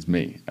everyone is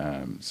me.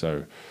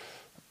 So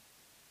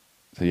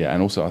yeah,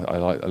 and also I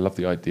love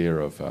the idea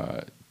of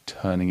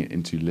turning it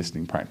into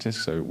listening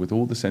practice. So with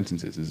all the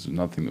sentences, this is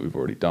another thing that we've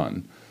already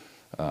done,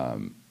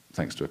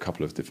 thanks to a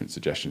couple of different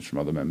suggestions from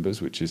other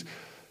members, which is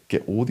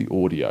get all the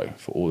audio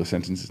for all the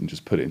sentences and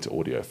just put it into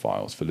audio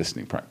files for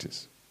listening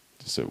practice.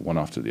 So one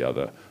after the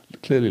other,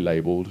 clearly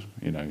labeled,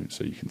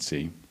 so you can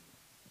see.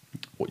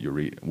 what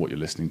you're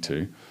listening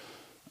to.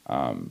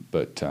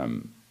 But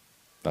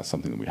that's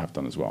something that we have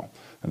done as well.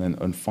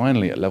 And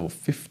finally, at level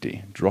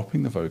 50,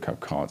 dropping the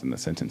vocab cards and the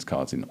sentence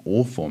cards in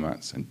all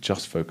formats and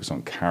just focus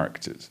on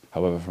characters.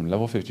 However, from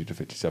level 50 to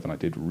 57, I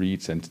did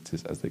read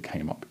sentences as they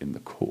came up in the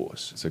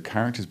course. So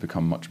characters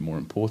become much more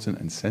important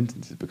and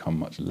sentences become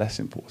much less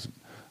important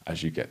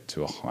as you get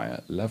to a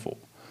higher level,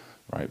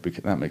 right?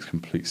 Because that makes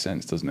complete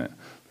sense, doesn't it?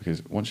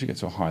 Because once you get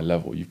to a high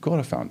level, you've got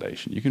a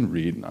foundation. You can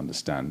read and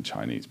understand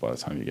Chinese by the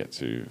time you get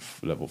to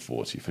level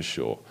 40 for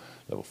sure,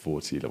 level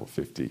 40, level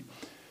 50.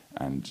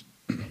 And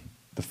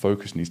the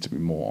focus needs to be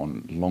more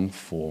on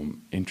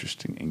long-form,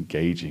 interesting,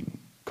 engaging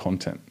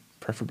content,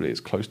 preferably as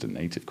close to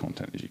native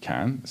content as you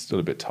can. It's still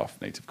a bit tough,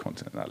 native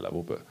content at that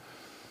level, but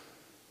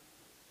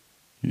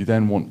you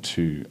then want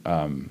to,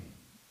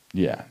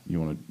 you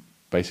want to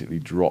basically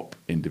drop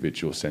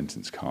individual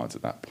sentence cards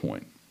at that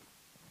point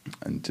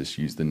and just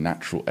use the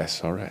natural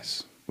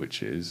SRS,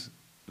 which is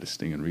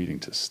listening and reading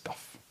to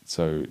stuff.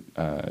 So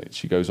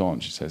she goes on,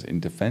 she says, in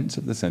defense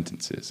of the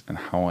sentences and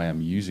how I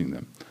am using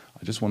them,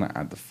 I just want to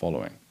add the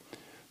following.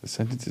 The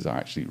sentences are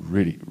actually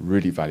really,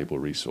 really valuable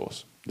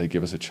resource. They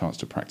give us a chance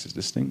to practice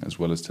listening as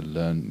well as to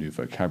learn new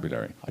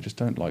vocabulary. I just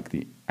don't like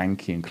the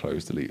Anki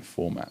enclosed delete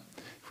format.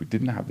 If we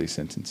didn't have these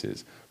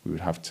sentences, we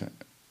would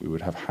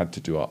have had to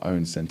do our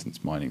own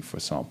sentence mining for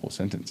sample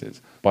sentences.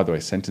 By the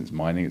way, sentence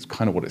mining is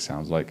kind of what it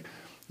sounds like.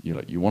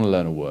 You want to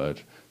learn a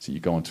word, so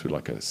you go onto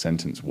like a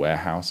sentence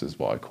warehouse, is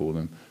what I call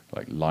them,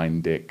 like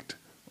LineDict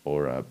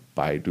or a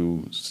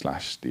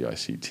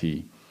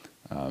Baidu/DICT.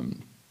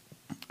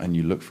 And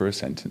you look for a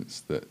sentence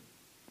that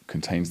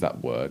contains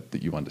that word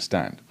that you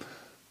understand.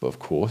 But of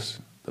course,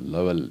 the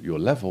lower your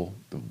level,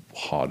 the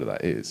harder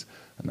that is.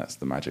 And that's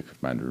the magic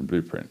of Mandarin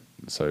Blueprint.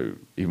 So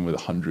even with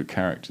 100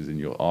 characters in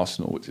your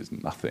arsenal, which is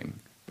nothing,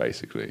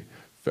 basically,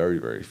 very,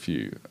 very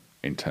few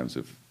in terms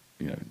of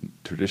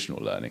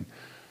traditional learning.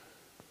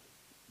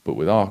 But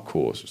with our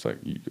course, it's like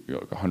you've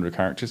got 100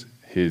 characters,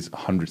 here's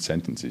 100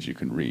 sentences you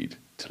can read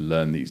to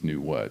learn these new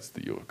words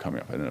that you're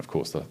coming up. And then, of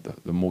course,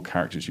 the more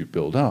characters you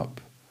build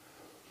up,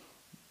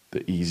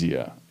 the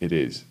easier it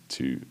is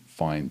to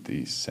find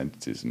these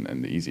sentences,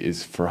 and the easier it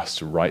is for us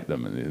to write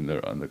them in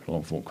the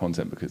long-form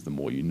content, because the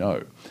more you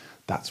know.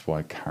 That's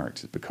why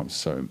characters become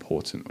so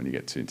important when you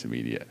get to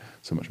intermediate,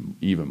 so much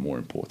even more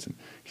important.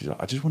 He's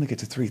like, I just want to get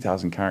to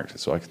 3,000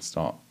 characters so I can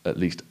start at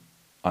least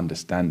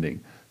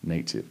understanding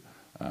native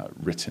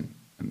written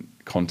and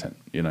content,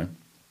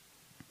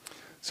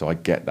 So I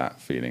get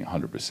that feeling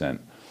 100%.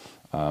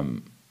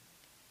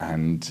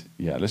 And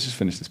yeah, let's just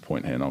finish this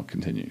point here and I'll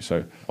continue.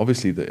 So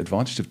obviously the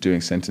advantage of doing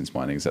sentence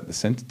mining is that the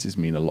sentences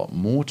mean a lot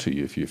more to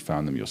you if you've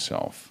found them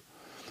yourself.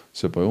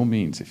 So by all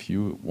means, if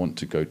you want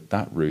to go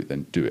that route,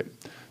 then do it.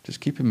 Just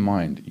keep in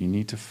mind, you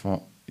need to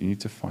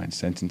find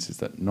sentences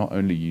that not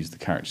only use the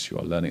characters you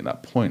are learning at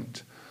that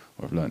point,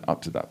 or have learned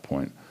up to that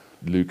point.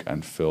 Luke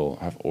and Phil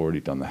have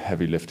already done the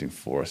heavy lifting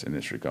for us in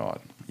this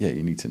regard. Yeah,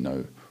 you need to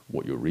know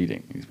what you're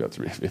reading. You need to be able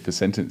to read. If a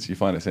sentence, you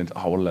find a sentence,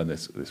 I want to learn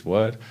this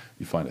word,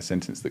 you find a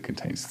sentence that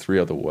contains 3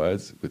 other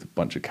words with a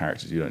bunch of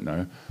characters you don't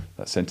know,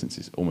 that sentence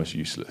is almost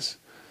useless,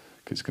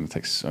 because it's going to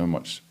take so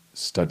much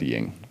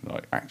studying,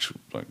 like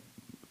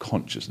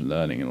conscious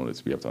learning in order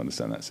to be able to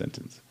understand that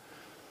sentence.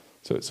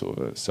 So it's sort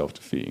of a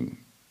self-defeating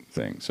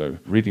thing. So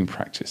reading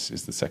practice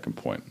is the second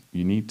point.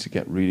 You need to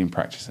get reading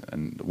practice,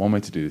 and one way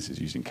to do this is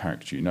using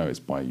characters is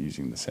by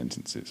using the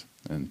sentences.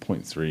 And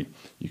point 3,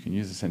 you can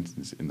use the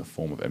sentences in the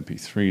form of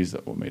MP3s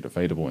that were made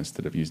available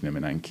instead of using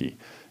them in Anki.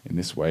 In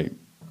this way,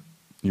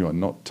 you are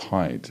not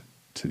tied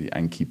to the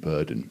Anki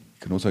burden. You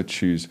can also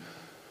choose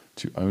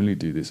to only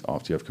do this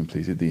after you have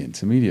completed the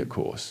intermediate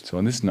course. So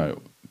on this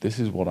note, this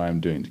is what I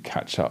am doing to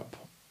catch up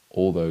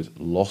all those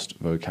lost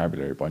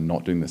vocabulary by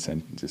not doing the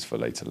sentences for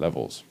later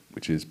levels,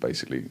 which is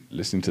basically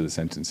listening to the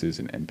sentences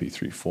in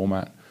MP3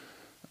 format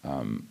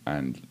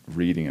and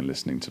reading and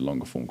listening to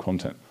longer form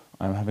content.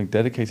 I'm having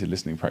dedicated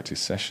listening practice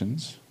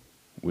sessions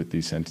with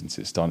these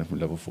sentences, starting from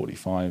level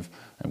 45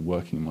 and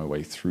working my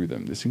way through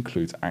them. This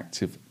includes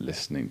active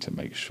listening to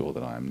make sure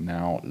that I am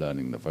now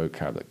learning the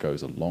vocab that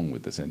goes along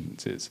with the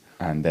sentences,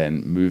 and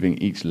then moving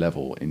each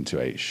level into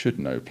a should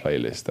know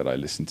playlist that I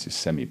listen to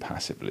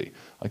semi-passively.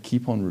 I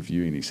keep on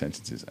reviewing these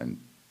sentences and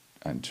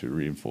to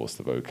reinforce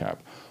the vocab.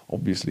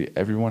 Obviously,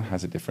 everyone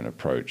has a different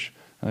approach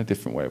and a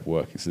different way of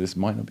working, so this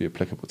might not be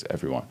applicable to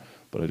everyone,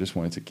 but I just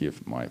wanted to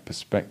give my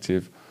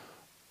perspective.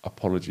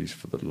 Apologies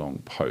for the long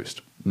post.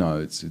 No,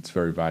 it's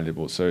very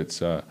valuable. So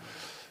it's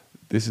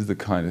this is the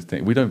kind of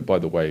thing we don't. By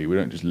the way, we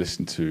don't just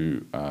listen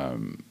to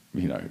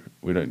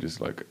we don't just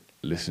like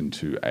listen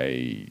to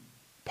a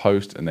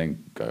post and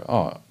then go,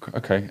 oh,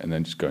 okay, and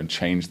then just go and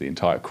change the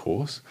entire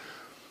course.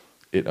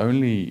 We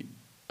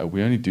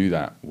only do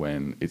that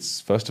when it's,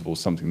 first of all,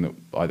 something that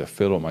either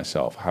Phil or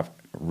myself have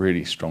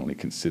really strongly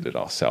considered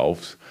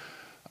ourselves.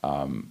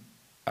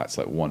 That's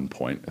like one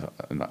point,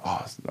 and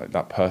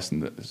that person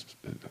that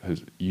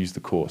has used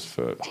the course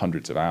for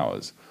hundreds of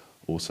hours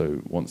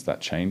also wants that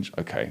change.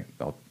 Okay,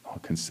 I'll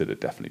consider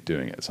definitely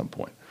doing it at some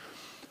point.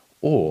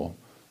 Or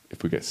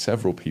if we get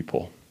several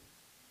people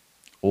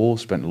all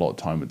spent a lot of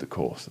time with the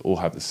course, all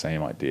have the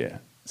same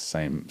idea,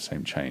 same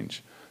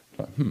change.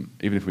 Like,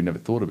 even if we never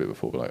thought of it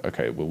before, we're like,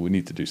 okay, well, we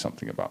need to do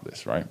something about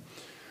this, right?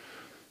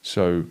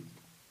 So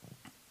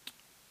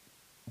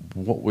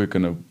what we're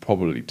going to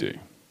probably do,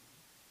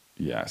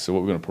 so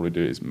what we're going to probably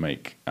do is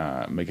make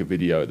a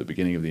video at the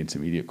beginning of the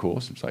intermediate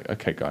course. It's like,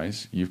 okay,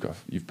 guys,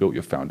 you've built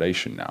your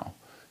foundation now.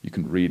 You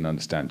can read and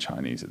understand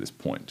Chinese at this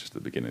point, just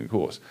at the beginning of the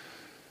course.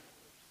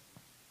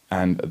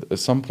 And at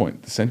some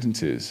point, the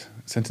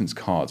sentence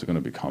cards are going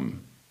to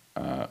become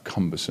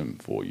cumbersome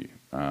for you,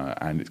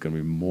 and it's going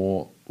to be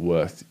more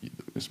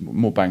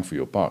bang for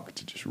your buck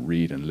to just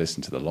read and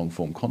listen to the long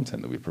form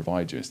content that we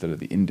provide you instead of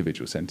the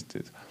individual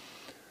sentences.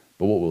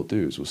 But what we'll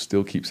do is we'll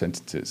still keep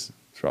sentences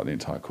throughout the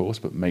entire course,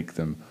 but make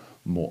them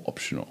more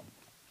optional.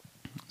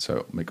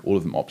 So make all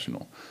of them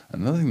optional.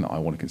 Another thing that I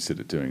want to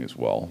consider doing as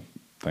well,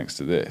 thanks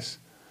to this,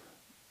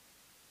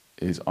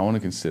 is I want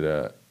to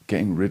consider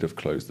getting rid of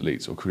closed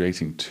deletes or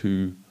creating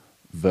two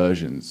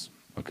versions,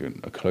 like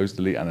a closed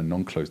delete and a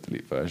non-closed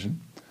delete version.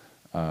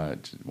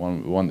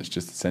 One that's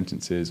just the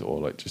sentences, or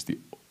like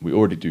we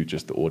already do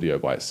just the audio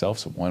by itself,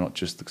 so why not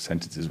just the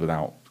sentences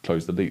without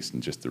closed deletes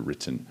and just the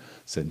written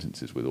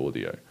sentences with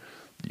audio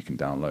that you can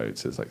download.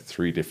 So there's like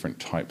 3 different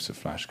types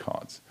of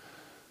flashcards.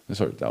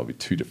 Sorry, that'll be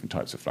 2 different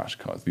types of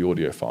flashcards. The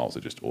audio files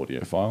are just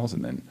audio files,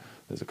 and then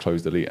there's a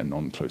closed delete and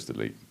non-closed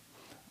delete.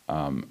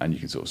 And you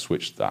can sort of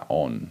switch that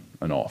on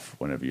and off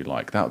whenever you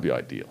like. That would be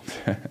ideal.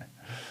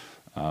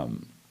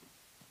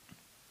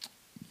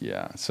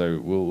 So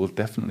we'll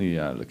definitely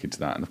look into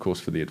that. And of course,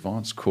 for the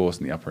advanced course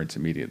and the upper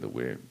intermediate that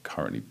we're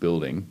currently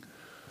building,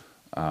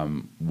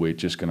 we're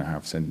just going to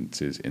have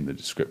sentences in the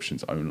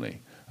descriptions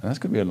only. And that's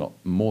going to be a lot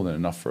more than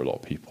enough for a lot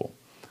of people,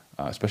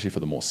 especially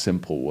for the more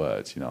simple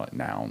words, like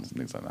nouns and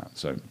things like that.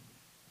 So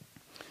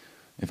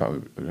in fact,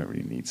 we don't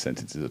really need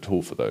sentences at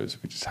all for those.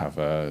 We just have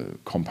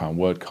compound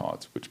word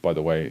cards, which, by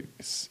the way,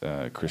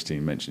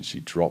 Christine mentioned she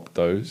dropped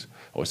those.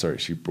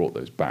 She brought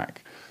those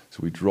back. So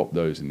we dropped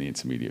those in the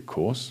intermediate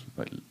course,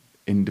 like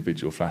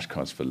individual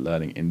flashcards for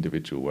learning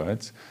individual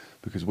words,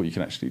 because what you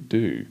can actually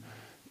do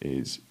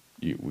is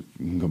we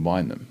can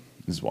combine them.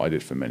 This is what I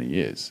did for many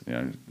years.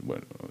 Not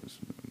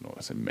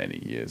I say many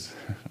years,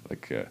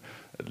 like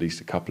at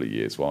least a couple of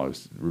years while I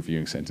was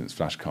reviewing sentence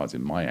flashcards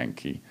in my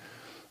Anki.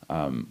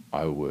 I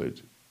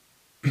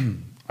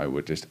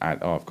would just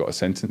add, I've got a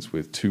sentence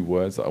with 2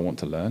 words that I want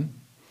to learn.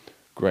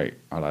 Great,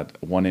 I'll add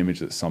one image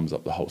that sums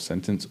up the whole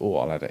sentence,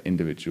 or I'll add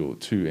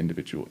 2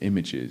 individual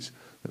images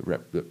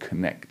that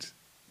connect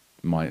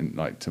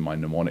to my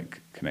mnemonic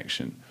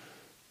connection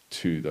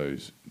to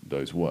those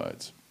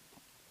words,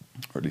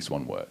 or at least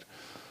one word.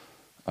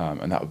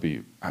 And that would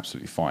be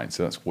absolutely fine.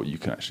 So that's what you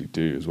can actually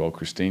do as well,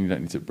 Christine. You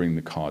don't need to bring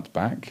the cards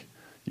back.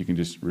 You can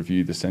just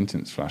review the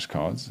sentence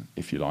flashcards,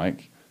 if you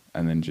like,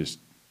 and then just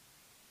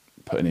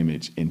put an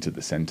image into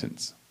the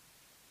sentence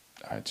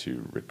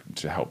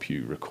to help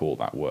you recall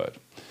that word.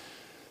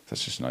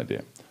 That's just an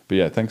idea. But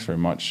yeah, thanks very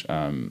much.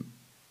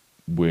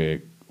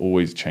 We're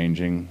always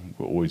changing.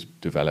 We're always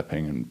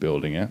developing and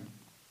building it.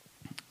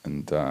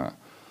 And I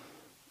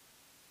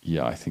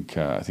think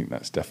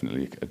that's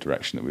definitely a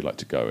direction that we'd like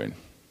to go in.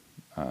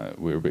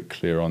 We're a bit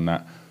clear on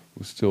that.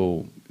 It's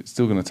still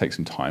going to take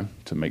some time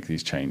to make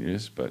these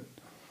changes,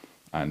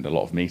 and a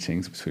lot of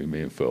meetings between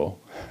me and Phil.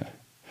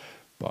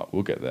 But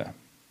we'll get there.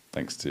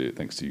 Thanks to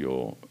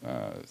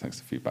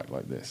feedback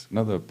like this.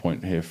 Another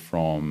point here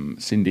from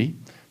Cindy.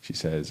 She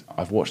says,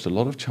 I've watched a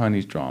lot of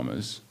Chinese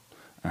dramas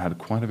and had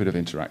quite a bit of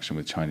interaction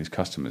with Chinese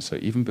customers. So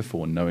even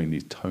before knowing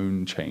these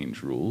tone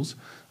change rules,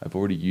 I've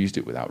already used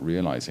it without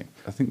realizing.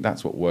 I think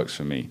that's what works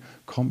for me.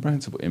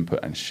 Comprehensible input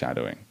and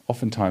shadowing.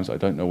 Oftentimes I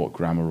don't know what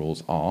grammar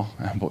rules are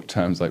and what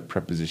terms like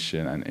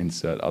preposition and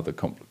insert other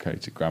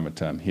complicated grammar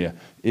term here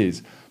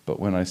is, but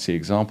when I see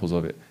examples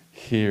of it,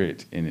 hear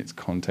it in its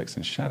context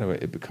and shadow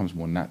it, it becomes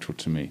more natural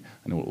to me,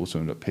 and it will also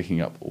end up picking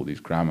up all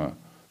these grammar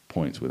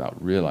points without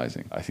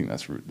realizing. I think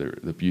that's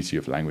the beauty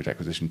of language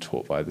acquisition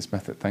taught via this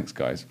method. Thanks,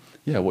 guys.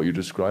 Yeah, what you're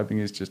describing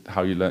is just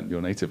how you learnt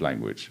your native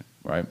language,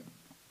 right?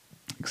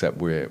 Except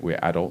we're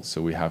adults,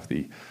 so we have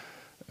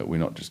we're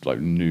not just like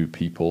new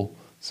people,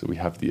 so we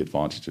have the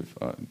advantage of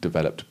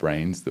developed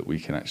brains that we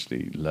can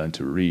actually learn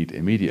to read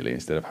immediately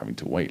instead of having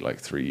to wait like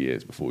 3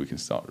 years before we can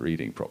start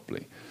reading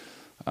properly.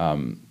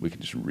 We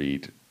can just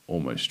read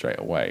almost straight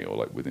away, or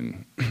like with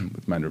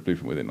Mandarin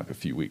Blueprint within like a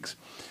few weeks.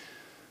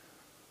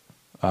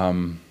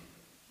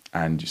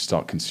 And you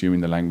start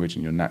consuming the language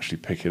and you'll naturally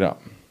pick it up.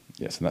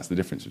 Yes, and that's the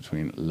difference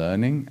between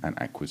learning and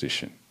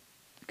acquisition.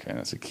 Okay,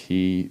 that's a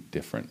key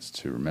difference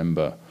to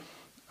remember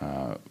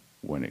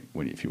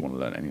if you want to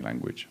learn any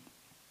language.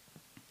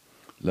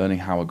 Learning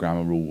how a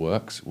grammar rule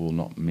works will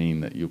not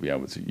mean that you'll be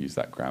able to use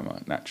that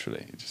grammar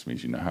naturally. It just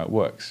means you know how it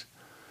works.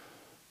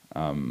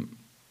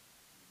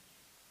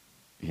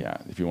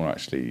 If you want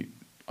to actually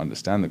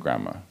understand the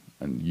grammar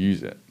and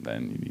use it,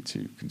 then you need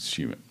to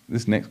consume it.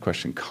 This next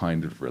question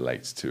kind of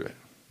relates to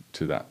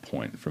that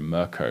point from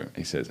Mirko.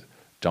 He says,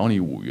 找你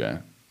5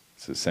元.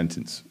 It's a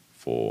sentence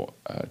for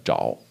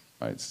找,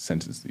 right? It's a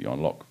sentence that you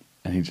unlock.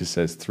 And he just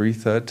says 3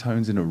 third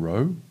tones in a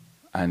row.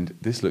 And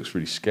this looks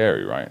really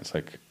scary, right? It's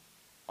like,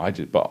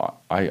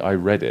 I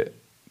read it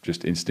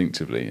just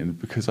instinctively. And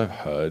because I've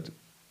heard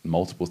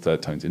multiple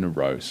third tones in a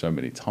row so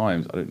many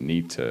times, I don't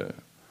need to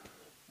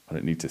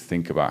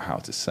think about how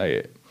to say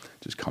it.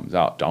 It just comes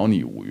out. 找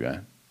你5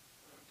元.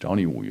 找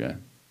你5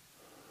元.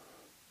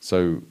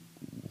 So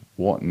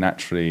what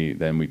naturally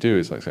then we do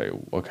is like say,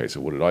 okay, so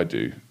what did I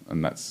do?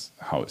 And that's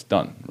how it's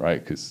done,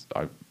 right? Because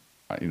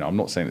I'm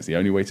not saying it's the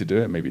only way to do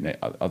it. Maybe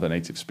other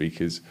native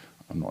speakers,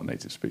 I'm not a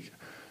native speaker,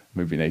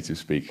 maybe native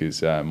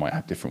speakers might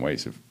have different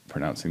ways of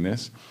pronouncing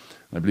this.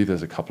 And I believe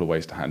there's a couple of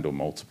ways to handle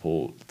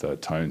multiple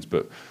third tones,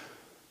 but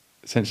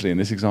essentially in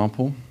this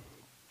example,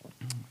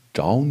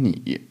 找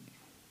你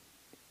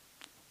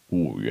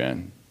5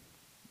元,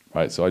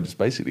 right? So I just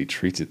basically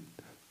treated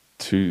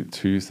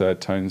two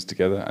third tones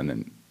together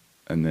and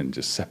then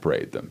just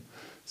separated them.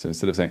 So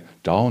instead of saying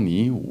找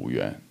你5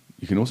元,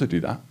 you can also do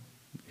that.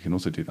 You can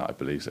also do that, I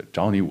believe. So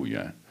找你5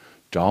元,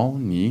 找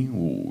你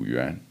5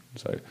元.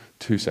 So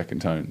 2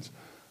 second tones,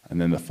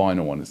 and then the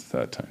final one is the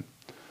third tone.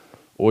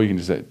 Or you can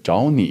just say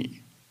找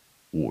你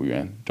5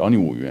元, 找你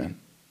5元,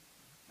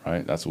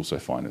 right? That's also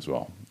fine as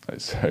well.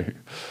 So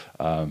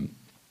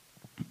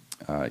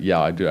yeah,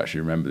 I do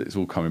actually remember that. It's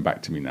all coming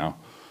back to me now.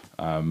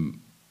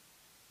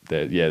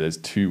 There's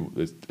two.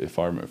 If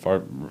I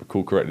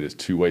recall correctly, there's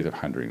 2 ways of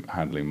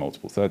handling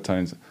multiple third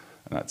tones,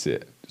 and that's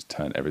it. Just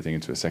turn everything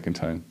into a second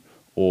tone,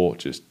 or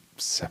just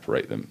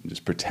separate them.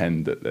 Just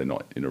pretend that they're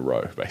not in a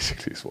row.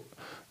 Basically, is what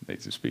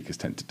native speakers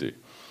tend to do.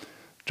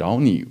 找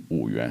你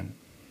5元.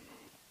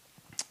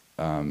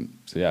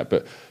 So yeah,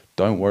 but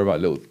don't worry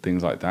about little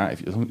things like that.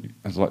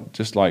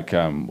 Just like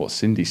what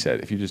Cindy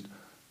said, if you just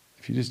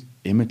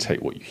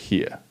imitate what you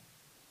hear,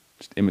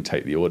 just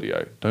imitate the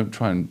audio. Don't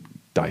try and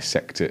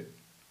dissect it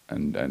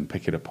and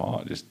pick it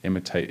apart. Just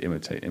imitate.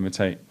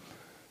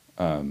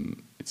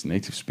 It's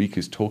native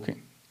speakers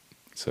talking,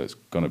 so it's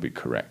going to be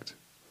correct.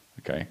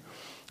 Okay,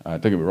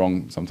 don't get me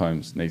wrong.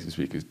 Sometimes native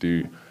speakers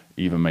do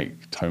even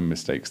make tone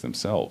mistakes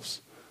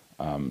themselves,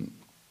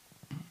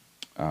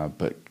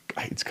 but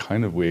it's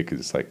kind of weird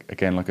because it's like,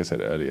 again, like I said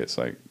earlier, it's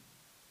like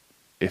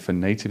if a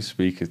native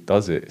speaker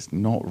does it, it's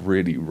not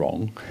really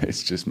wrong.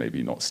 It's just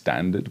maybe not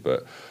standard.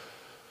 But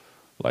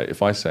like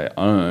if I say,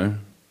 oh,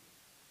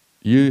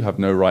 you have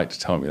no right to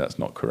tell me that's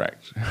not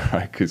correct,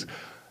 right? Because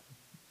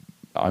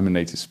I'm a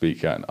native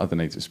speaker and other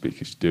native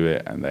speakers do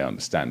it and they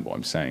understand what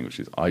I'm saying, which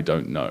is I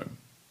don't know,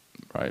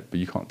 right? But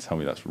you can't tell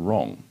me that's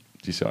wrong.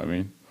 Do you see what I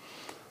mean?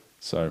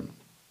 So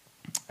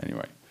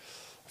anyway,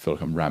 I feel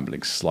like I'm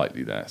rambling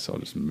slightly there, so I'll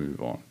just move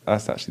on.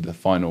 That's actually the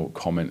final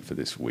comment for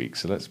this week.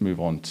 So let's move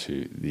on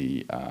to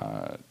the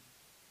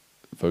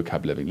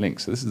vocab living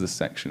links. So this is the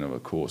section of a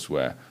course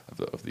of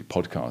the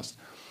podcast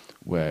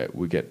where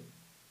we get,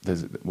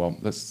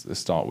 let's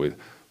start with,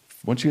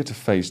 once you get to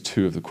phase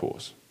 2 of the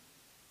course,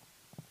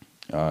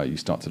 you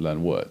start to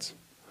learn words,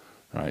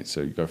 right?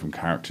 So you go from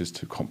characters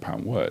to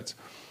compound words.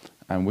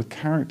 And with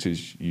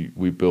characters,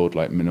 we build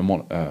like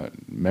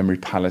memory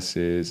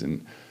palaces,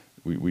 and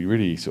we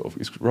really sort of,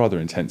 it's rather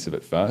intensive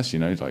at first,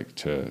 like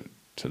to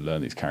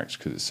learn these characters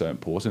because it's so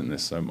important and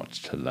there's so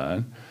much to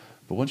learn.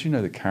 But once you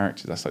know the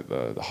characters, that's like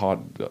the hard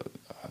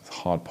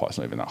part. It's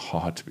not even that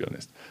hard, to be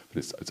honest, but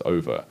it's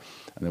over.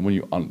 And then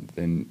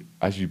then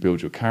as you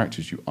build your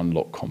characters, you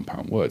unlock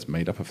compound words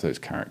made up of those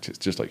characters,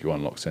 just like you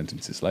unlock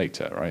sentences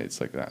later, right? It's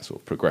like that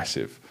sort of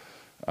progressive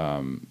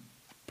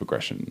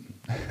progression.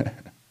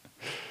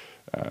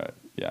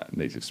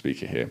 Native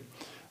speaker here.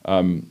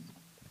 And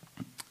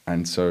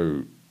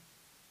so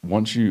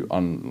once you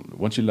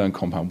learn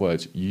compound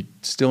words, you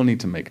still need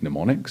to make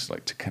mnemonics,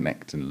 like to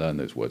connect and learn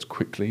those words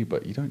quickly,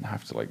 but you don't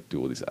have to like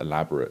do all these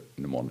elaborate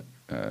mnemonic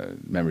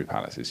memory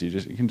palaces. You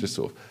can just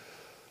sort of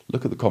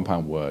look at the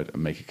compound word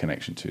and make a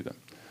connection to them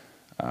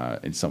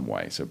in some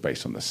way. So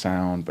based on the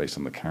sound, based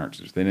on the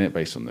characters within it,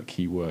 based on the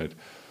keyword,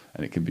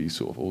 and it can be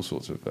sort of all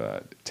sorts of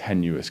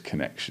tenuous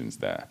connections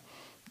there.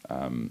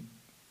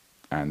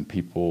 And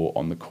people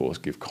on the course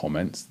give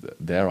comments,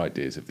 their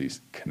ideas of these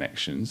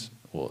connections,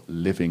 or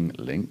living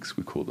links,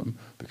 we call them,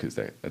 because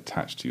they're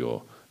attached to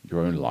your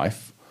own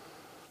life,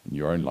 and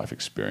your own life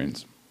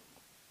experience.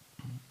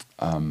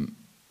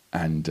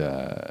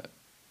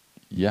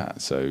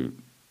 So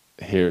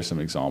here are some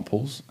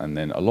examples, and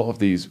then a lot of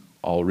these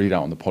I'll read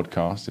out on the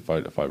podcast if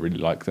I really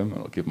like them,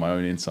 and I'll give my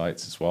own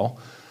insights as well.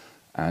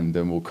 And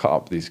then we'll cut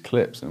up these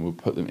clips and we'll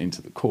put them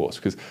into the course,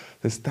 because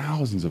there's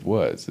thousands of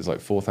words. There's like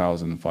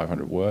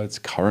 4,500 words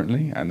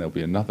currently, and there'll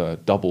be another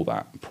double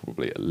that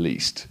probably at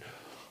least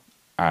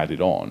added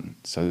on.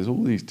 So there's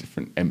all these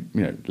different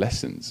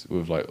lessons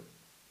with like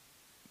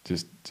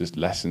just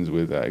lessons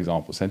with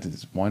example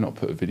sentences. Why not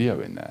put a video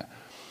in there?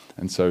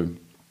 And so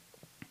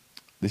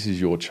this is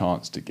your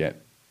chance to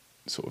get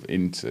sort of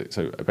into.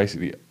 So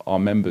basically, our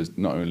members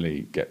not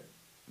only get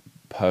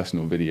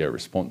personal video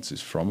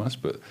responses from us,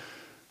 but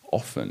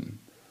often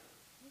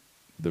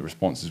the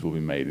responses will be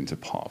made into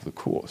part of the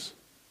course,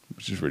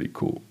 which is really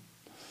cool.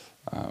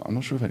 I'm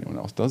not sure if anyone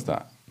else does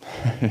that.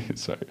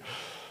 So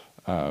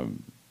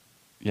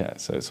yeah,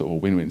 so it's sort of a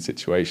win-win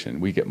situation.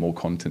 We get more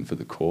content for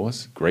the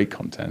course, great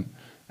content,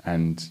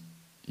 and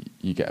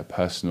you get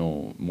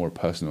more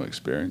personal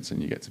experience,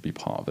 and you get to be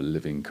part of a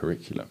living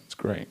curriculum. It's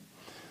great.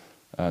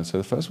 So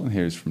the first one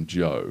here is from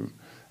Joe,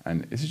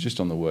 and this is just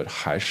on the word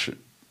还是,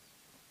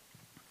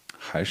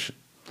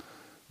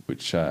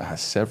 which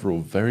has several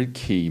very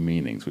key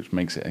meanings, which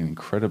makes it an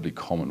incredibly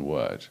common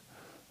word.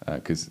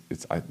 Because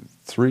it's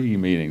 3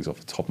 meanings off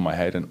the top of my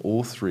head, and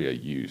all 3 are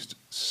used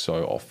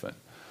so often.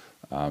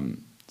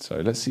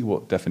 So let's see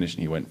what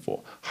definition he went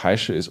for. 还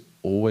是 is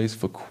always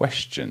for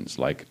questions,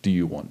 like do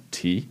you want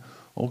tea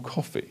or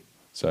coffee?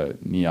 So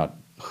你要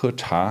喝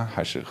茶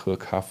还是喝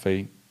咖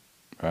啡,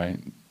 right?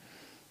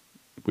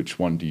 Which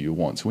one do you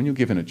want? So when you're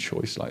given a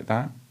choice like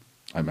that,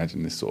 I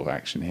imagine this sort of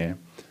action here,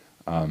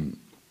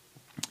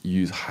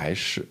 use 还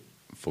是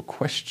for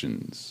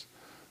questions.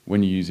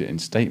 When you use it in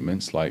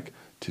statements like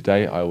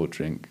today I will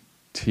drink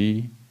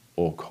tea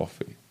or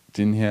coffee.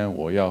 今天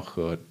我要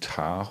喝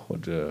茶或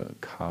者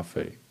咖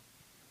啡,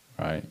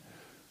 right?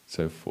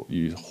 So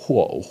use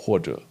或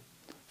者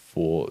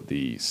for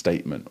the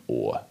statement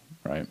or,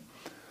 right?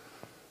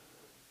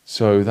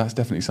 So that's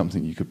definitely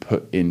something you could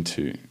put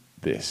into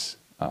this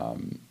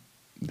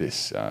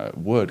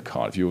word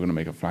card. If you were going to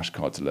make a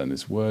flashcard to learn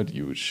this word,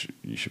 you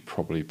should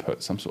probably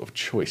put some sort of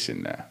choice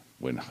in there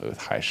with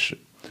还是.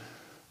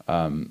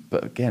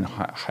 But again,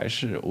 还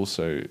是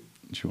also,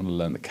 if you want to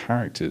learn the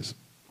characters,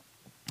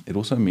 it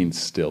also means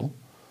still.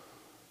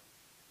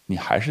 你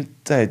还是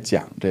在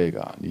讲这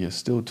个, you're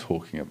still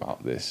talking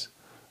about this,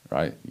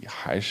 right? 你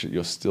还是,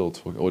 you're still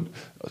talking, or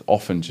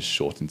often just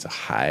shortened to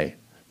还,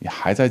 你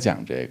还在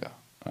讲这个,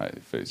 right?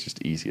 If it's just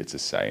easier to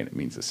say and it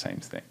means the same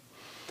thing.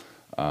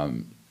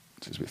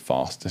 So it's a bit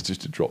faster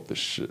just to drop the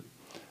是.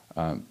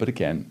 But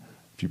again,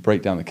 if you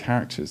break down the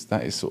characters,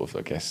 that is sort of,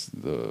 I guess,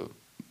 the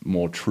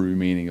more true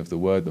meaning of the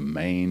word, the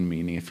main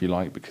meaning, if you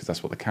like, because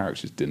that's what the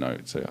characters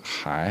denote. So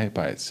还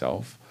by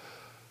itself,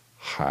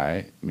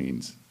 还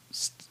means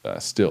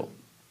still.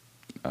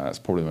 That's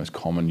probably the most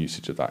common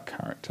usage of that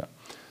character.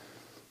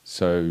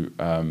 So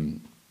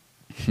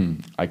you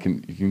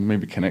can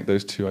maybe connect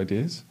those 2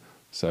 ideas.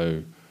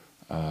 So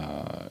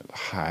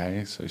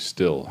还, so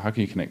still. How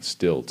can you connect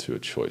still to a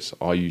choice?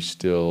 Are you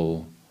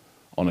still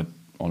on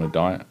a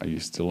diet? Are you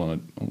still on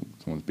a... Oh,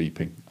 someone's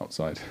beeping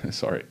outside.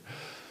 Sorry.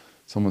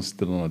 Someone's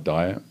still on a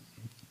diet,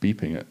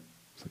 beeping at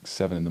it's like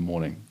 7 in the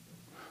morning.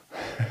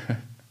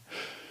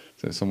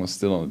 So someone's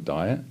still on a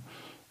diet.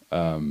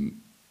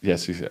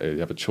 Yes, you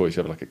have a choice.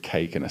 You have like a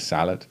cake and a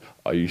salad.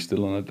 Are you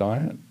still on a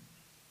diet?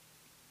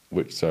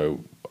 So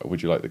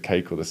would you like the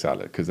cake or the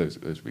salad? Because those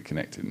would be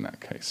connected in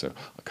that case. So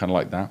I kind of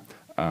like that.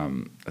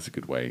 That's a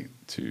good way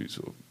to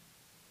sort of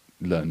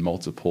learn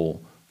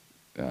multiple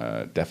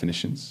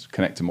definitions,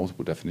 connect to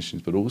multiple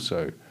definitions, but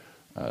also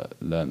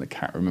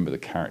remember the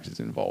characters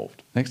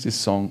involved. Next is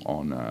song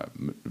on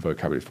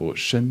vocabulary for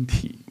身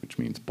体, which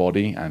means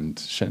body, and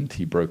身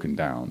体 broken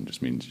down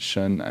just means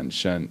身 and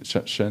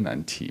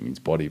体 means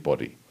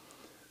body.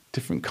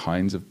 Different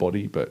kinds of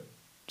body, but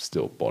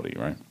still body,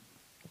 right?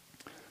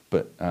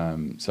 But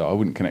so I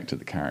wouldn't connect to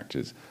the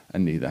characters,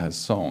 and neither has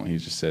song. He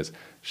just says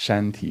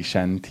身体,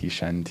 身体,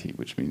 身体,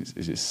 which means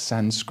is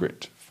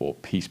Sanskrit for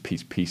peace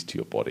to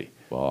your body.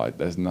 Well, I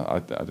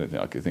don't think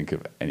I could think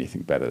of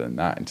anything better than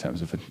that in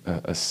terms of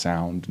a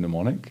sound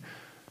mnemonic.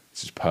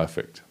 This is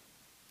perfect.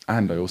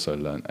 And I also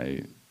learned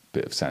a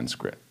bit of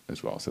Sanskrit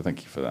as well, so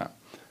thank you for that.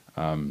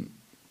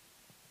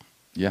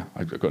 Yeah,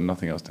 I've got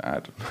nothing else to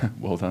add.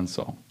 Well done,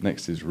 Sol.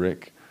 Next is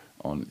Rick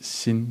on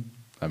新,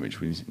 which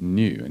means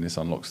new, and this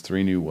unlocks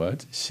 3 new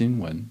words: 新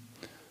闻,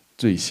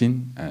 最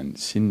新, and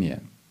新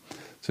年.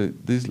 So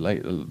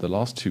the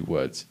last 2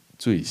 words,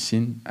 最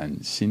新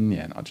and 新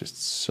年, are just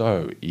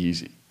so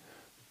easy.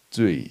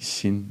 最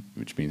新,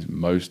 which means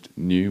most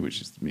new,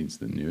 means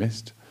the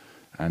newest,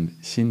 and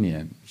新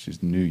年, which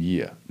is new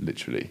year,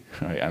 literally,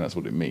 right? And that's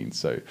what it means.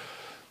 So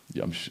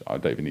yeah, I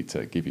don't even need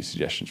to give you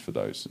suggestions for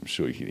those. I'm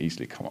sure you can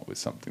easily come up with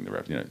something.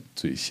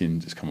 最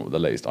新, just come up with the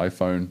latest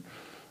iPhone,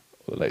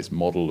 or the latest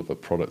model of a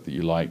product that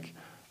you like,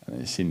 and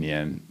then 新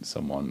年,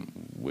 someone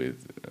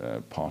with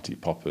party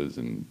poppers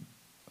and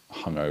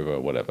hungover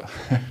or whatever.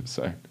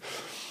 So,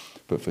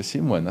 but for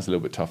新闻, that's a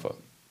little bit tougher.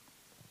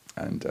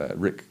 And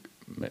Rick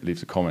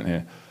leaves a comment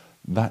here.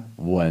 That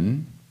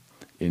文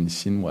in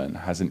新闻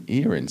has an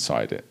ear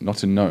inside it,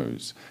 not a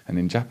nose. And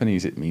in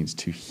Japanese, it means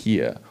to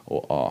hear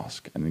or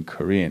ask. And in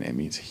Korean, it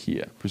means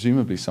hear.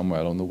 Presumably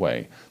somewhere along the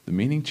way, the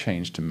meaning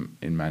changed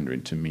in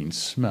Mandarin to mean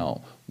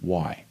smell.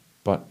 Why?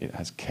 But it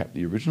has kept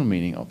the original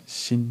meaning of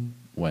新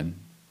闻.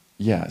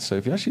 Yeah, so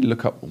if you actually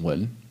look up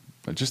文,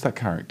 just that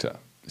character,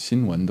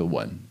 新闻的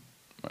文,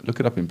 look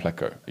it up in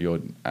Pleco, your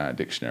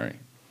dictionary,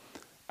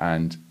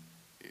 and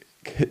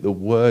hit the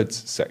words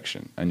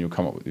section, and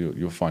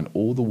you'll find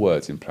all the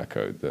words in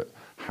Pleco that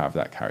have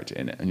that character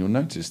in it, and you'll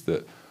notice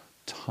that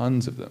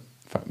tons of them,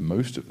 in fact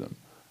most of them,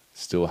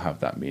 still have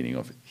that meaning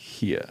of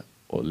hear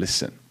or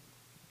listen,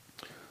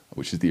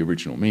 which is the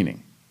original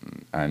meaning.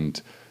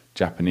 And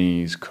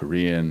Japanese,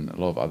 Korean, a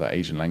lot of other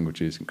Asian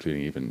languages,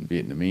 including even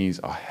Vietnamese,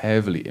 are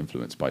heavily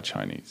influenced by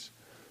Chinese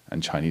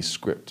and Chinese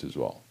script as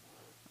well.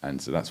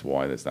 And so that's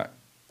why there's that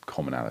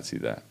commonality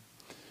there.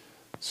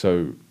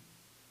 So,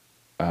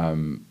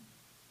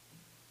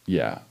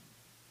 yeah,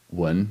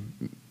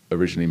 wen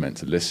originally meant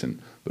to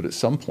listen, but at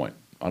some point,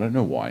 I don't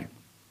know why,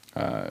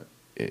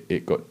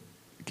 it got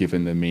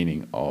given the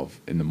meaning of,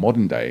 in the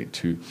modern day,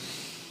 to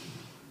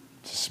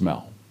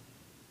smell.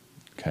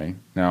 Okay,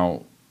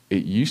 now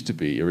it used to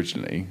be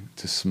originally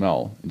to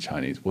smell in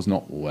Chinese was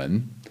not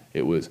wen,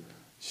 it was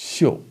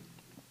xiu,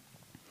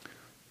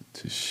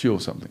 to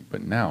xiu something.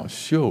 But now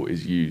xiu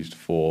is used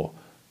for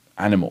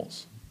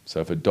animals. So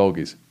if a dog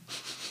is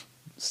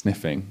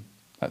sniffing,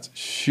 that's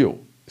xiu.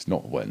 It's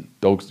not wen.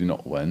 Dogs do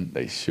not wen,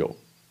 they xiu.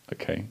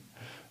 Okay,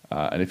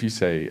 and if you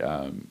say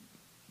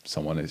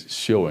someone is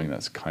xiuing,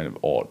 that's kind of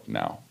odd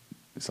now.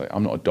 It's like,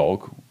 I'm not a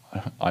dog,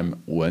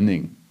 I'm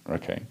wenning.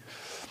 Okay.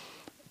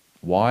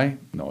 Why?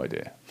 No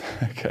idea.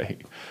 Okay,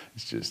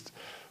 it's just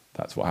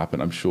that's what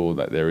happened. I'm sure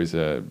that there is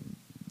a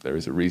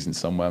reason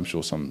somewhere. I'm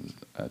sure some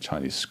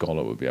Chinese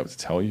scholar would be able to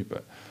tell you,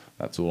 but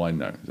that's all I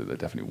know. That there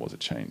definitely was a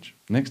change.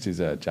 Next is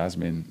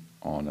Jasmine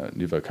on a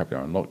new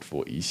vocabulary unlocked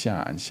for 一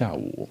下 and 下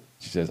午.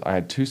 She says, I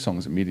had two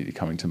songs immediately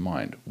coming to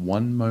mind.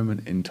 One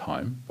Moment in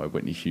Time by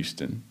Whitney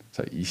Houston.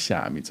 So 一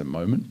下 means a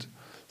moment.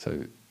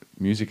 So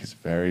music is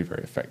very,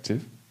 very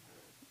effective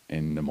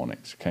in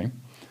mnemonics. Okay.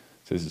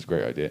 So this is a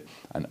great idea.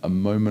 And A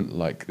Moment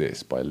Like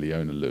This by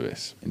Leona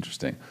Lewis.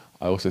 Interesting.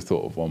 I also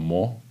thought of one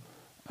more.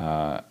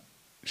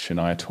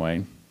 Shania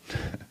Twain.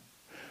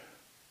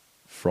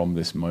 From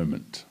This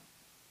Moment.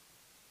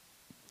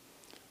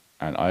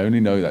 And I only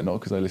know that not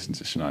because I listened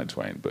to Shania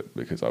Twain, but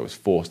because I was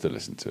forced to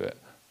listen to it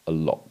a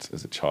lot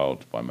as a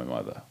child by my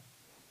mother.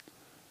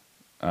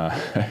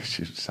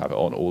 She just have it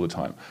on all the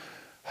time.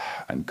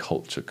 And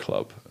Culture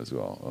Club as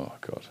well. Oh,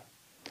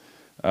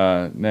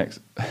 God. Next.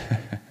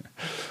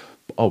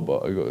 Oh,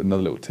 but I got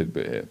another little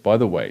tidbit here. By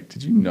the way,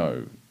 did you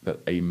know that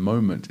a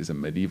moment is a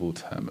medieval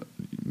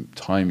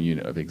time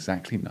unit of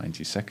exactly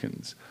 90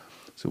 seconds?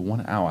 So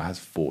 1 hour has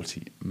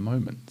 40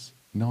 moments.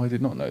 No, I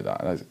did not know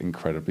that. That's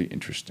incredibly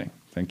interesting.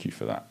 Thank you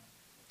for that.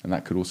 And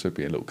that could also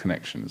be a little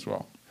connection as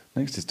well.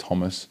 Next is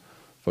Thomas,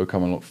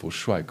 vocab unlocked for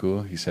帅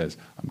哥. He says,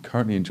 I'm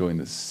currently enjoying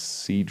the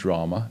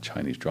C-drama,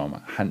 Chinese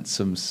drama,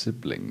 Handsome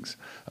Siblings.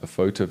 A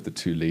photo of the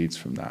two leads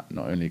from that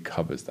not only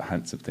covers the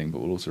handsome thing,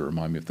 but will also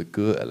remind me of the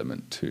哥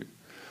element too.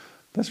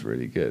 That's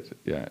really good.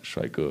 Yeah,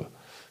 帅哥.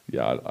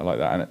 Yeah, I like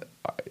that. And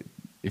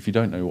if you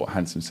don't know what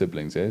Handsome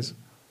Siblings is,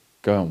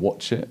 go and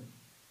watch it.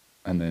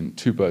 And then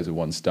two birds with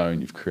one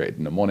stone, you've created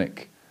a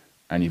mnemonic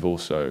and you've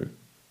also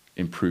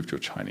improved your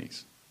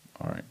Chinese.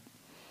 All right.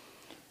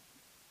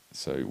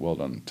 So well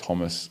done,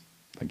 Thomas.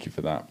 Thank you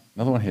for that.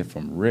 Another one here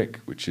from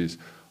Rick, which is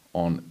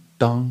on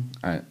当,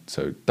 and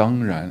so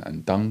当然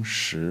and 当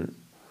时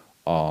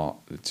are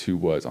the two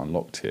words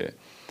unlocked here.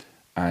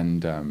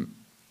 And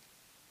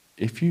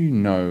if you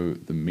know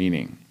the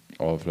meaning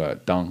of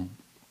当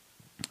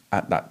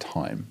at that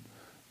time,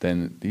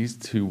 then these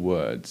two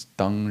words,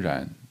 当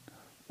然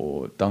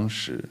or 当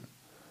时,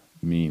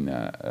 mean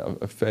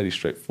are fairly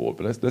straightforward.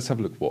 But let's have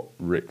a look at what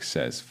Rick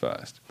says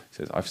first. He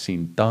says, I've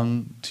seen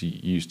当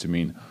used to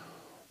mean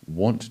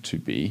want to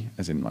be,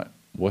 as in like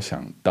我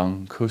想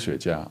当科学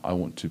家, I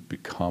want to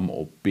become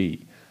or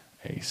be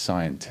a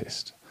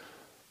scientist.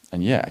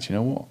 And yeah, do you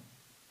know what?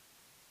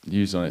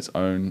 Used on its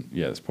own,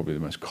 yeah, that's probably the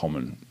most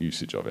common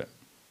usage of it.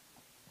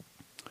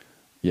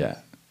 Yeah,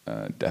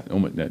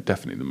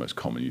 definitely the most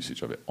common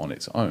usage of it on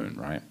its own,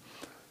 right?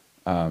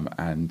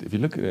 And if you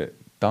look at it,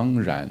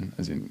 当然,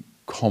 as in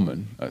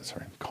common.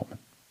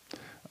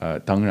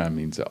 当然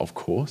means of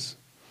course,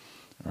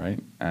 right?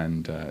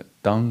 And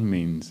当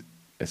means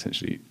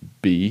essentially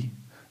be,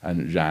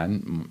 and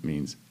然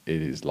means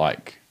it is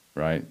like,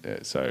 right?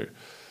 So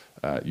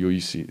you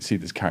see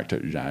this character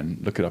然.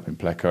 Look it up in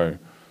Pleco.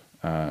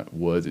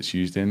 Words it's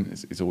used in.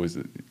 It's always,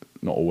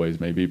 not always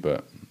maybe,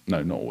 but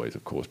no, not always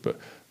of course, but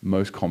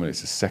most common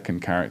it's a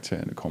second character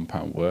in a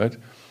compound word,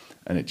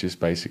 and it just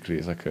basically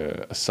is like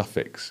a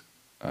suffix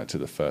to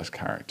the first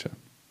character.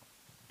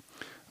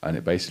 And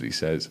it basically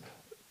says,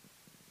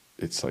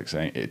 it's like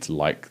saying it's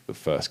like the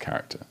first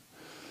character.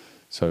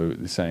 So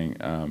they're saying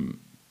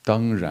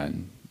当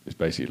然 is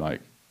basically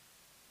like,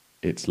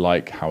 it's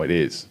like how it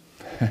is.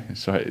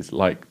 So it's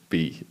like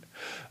be.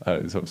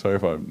 So I'm sorry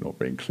if I'm not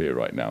being clear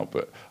right now,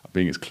 but I'm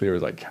being as clear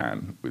as I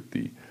can with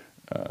the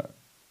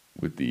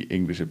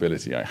English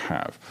ability I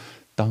have.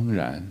 当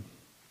然.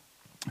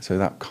 So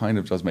that kind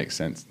of does make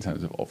sense in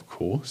terms of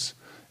course.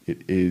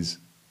 It is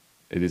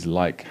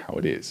like how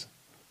it is,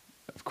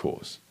 of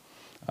course.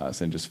 So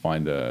then just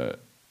find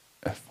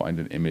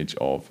an image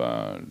of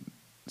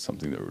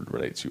something that would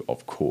relate to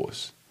of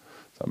course.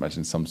 So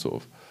imagine some sort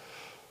of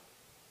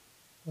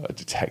a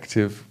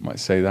detective might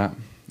say that,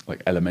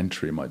 like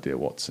Elementary, my dear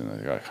Watson.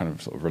 I kind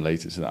of sort of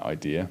related to that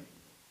idea.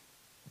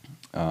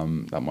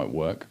 That might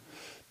work.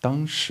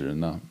 当时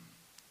呢?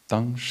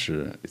 当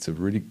时, it's a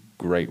really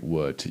great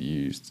word to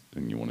use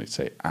when you want to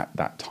say at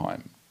that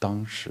time.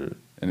 当时,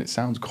 And it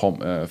sounds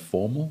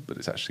formal, but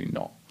it's actually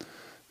not.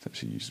 It's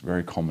actually used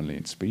very commonly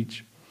in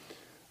speech.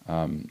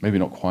 Maybe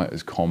not quite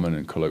as common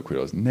and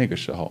colloquial as 那个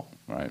时候,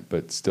 right?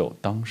 But still,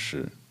 当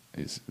时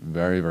is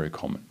very, very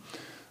common.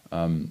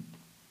 And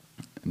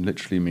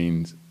literally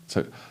means,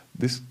 so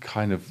this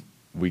kind of,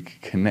 we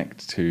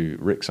connect to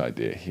Rick's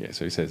idea here.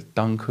 So he says,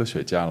 当科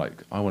学家,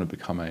 like, I want to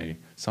become a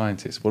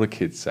scientist. What do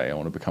kids say? I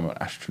want to become an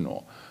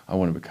astronaut. I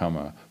want to become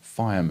a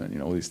fireman,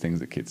 all these things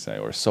that kids say,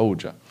 or a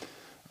soldier.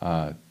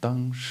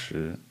 当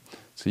时.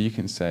 So you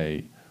can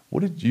say,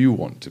 what did you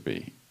want to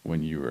be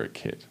when you were a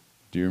kid?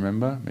 Do you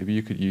remember? Maybe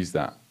you could use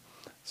that.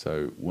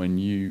 So what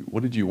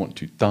did you want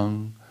to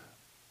当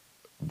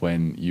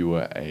when you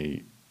were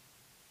a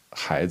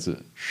孩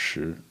子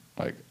时?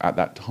 Like at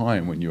that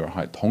time when you were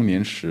a 童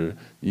年时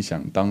你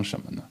想当什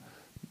么呢?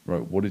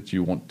 Right, what did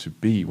you want to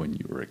be when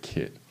you were a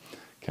kid?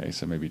 Okay,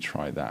 so maybe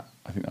try that.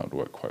 I think that would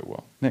work quite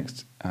well.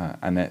 Next,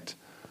 Annette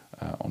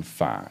on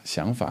法,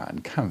 想法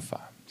and 看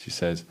法. She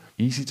says,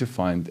 easy to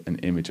find an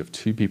image of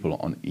two people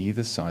on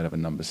either side of a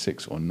number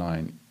 6 or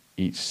 9,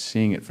 each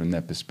seeing it from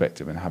their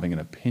perspective and having an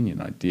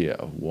opinion idea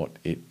of what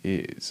it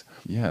is.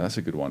 Yeah, that's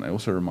a good one. It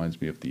also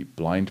reminds me of the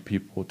blind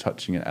people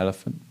touching an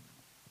elephant.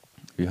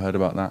 Have you heard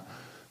about that?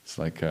 It's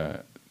like,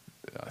 I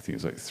think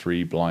it's like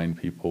 3 blind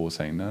people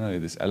saying, no,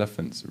 this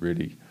elephant's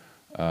really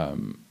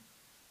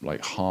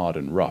like hard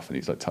and rough, and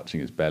he's like touching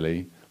his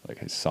belly, like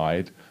his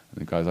side, and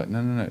the guy's like,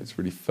 no, it's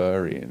really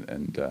furry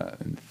and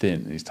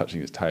thin, and he's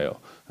touching his tail,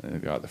 and the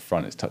guy at the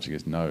front is touching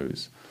his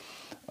nose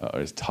or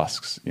his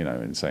tusks,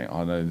 and saying,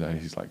 oh no,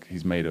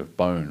 he's made of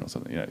bone or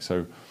something,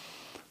 So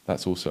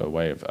that's also a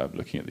way of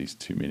looking at these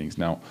two meanings.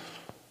 Now,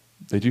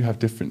 they do have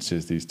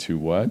differences, these two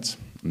words,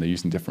 and they're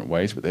used in different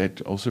ways, but they're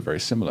also very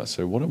similar.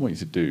 So what I want you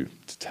to do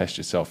to test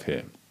yourself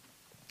here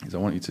is I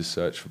want you to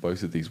search for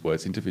both of these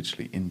words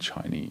individually in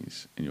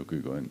Chinese in your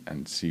Google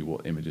and see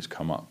what images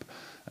come up.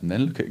 And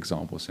then look at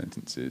example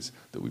sentences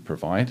that we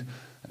provide.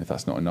 And if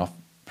that's not enough,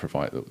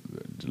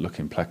 look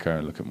in Plecker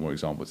and look at more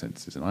example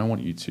sentences. And I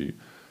want you to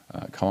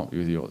come up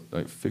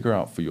with figure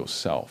out for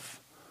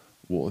yourself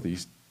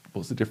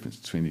what's the difference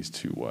between these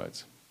two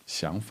words,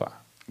 想法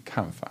and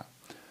看法.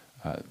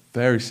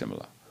 Very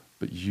similar,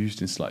 but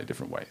used in slightly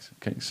different ways.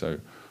 Okay, so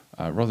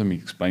rather than me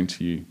explain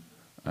to you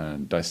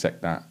and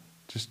dissect that,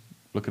 just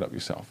look it up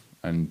yourself.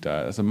 And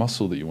there's a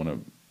muscle that you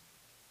want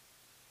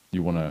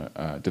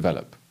to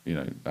develop.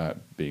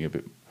 Being a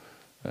bit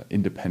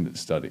independent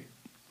study,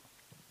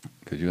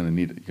 because you're going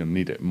to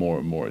need it more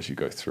and more as you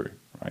go through.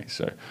 Right,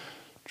 so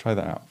try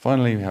that out.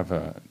 Finally, we have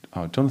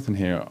Jonathan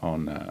here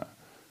on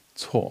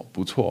错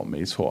不错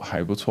没错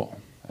还不错.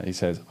 He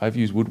says, I've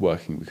used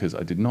woodworking because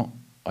I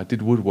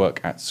did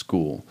woodwork at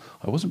school.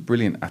 I wasn't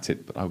brilliant at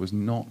it, but I was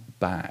not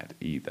bad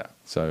either.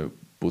 So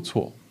不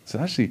错. So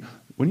actually,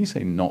 when you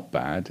say not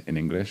bad in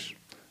English,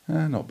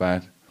 not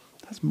bad,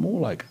 that's more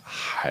like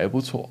还不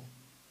错.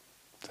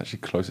 It's actually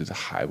closer to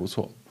还不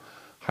错.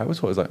 还不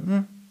错 is like,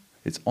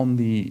 it's on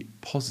the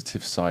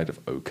positive side of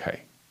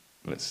okay.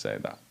 Let's say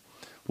that.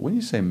 But when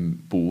you say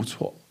不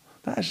错,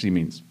 that actually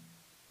means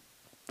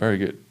very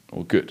good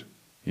or good,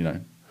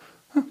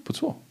 不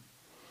错.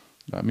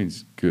 That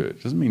means good.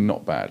 It doesn't mean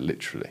not bad,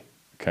 literally.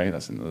 Okay,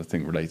 that's another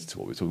thing related to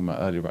what we were talking about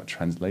earlier about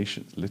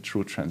translations,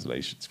 literal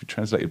translations. If you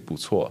translated 不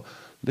错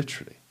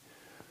literally,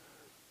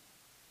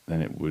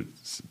 then it would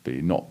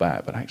be not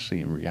bad. But actually,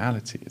 in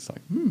reality, it's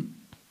like,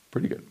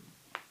 pretty good.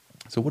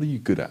 So what are you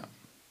good at?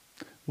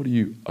 What are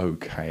you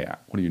okay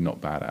at? What are you not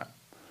bad at?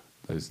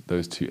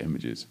 Those two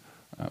images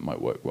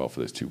might work well for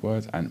those two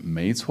words. And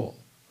没错.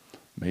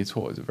 没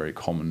错 is a very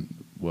common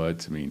word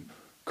to mean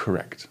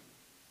correct.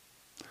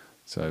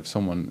 So if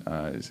someone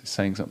is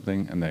saying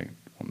something and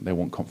they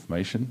want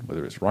confirmation,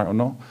 whether it's right or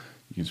not,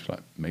 you can just be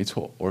like, 没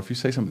错. Or if you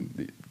say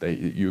something that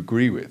you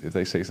agree with, if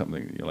they say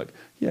something, you're like,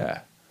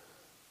 yeah,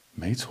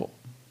 没错.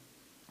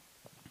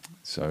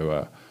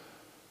 So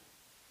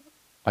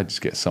I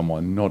just get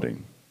someone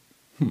nodding.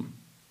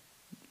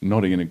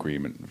 Nodding in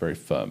agreement very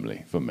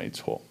firmly for 没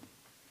错.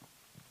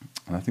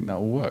 And I think that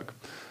will work.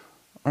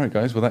 All right,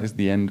 guys. Well, that is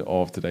the end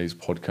of today's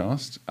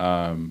podcast.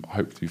 I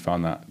hope you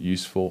found that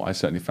useful. I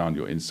certainly found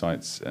your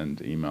insights and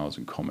emails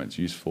and comments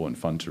useful and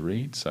fun to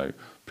read. So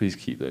please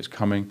keep those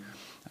coming.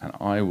 And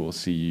I will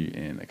see you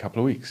in a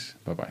couple of weeks.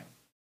 Bye-bye.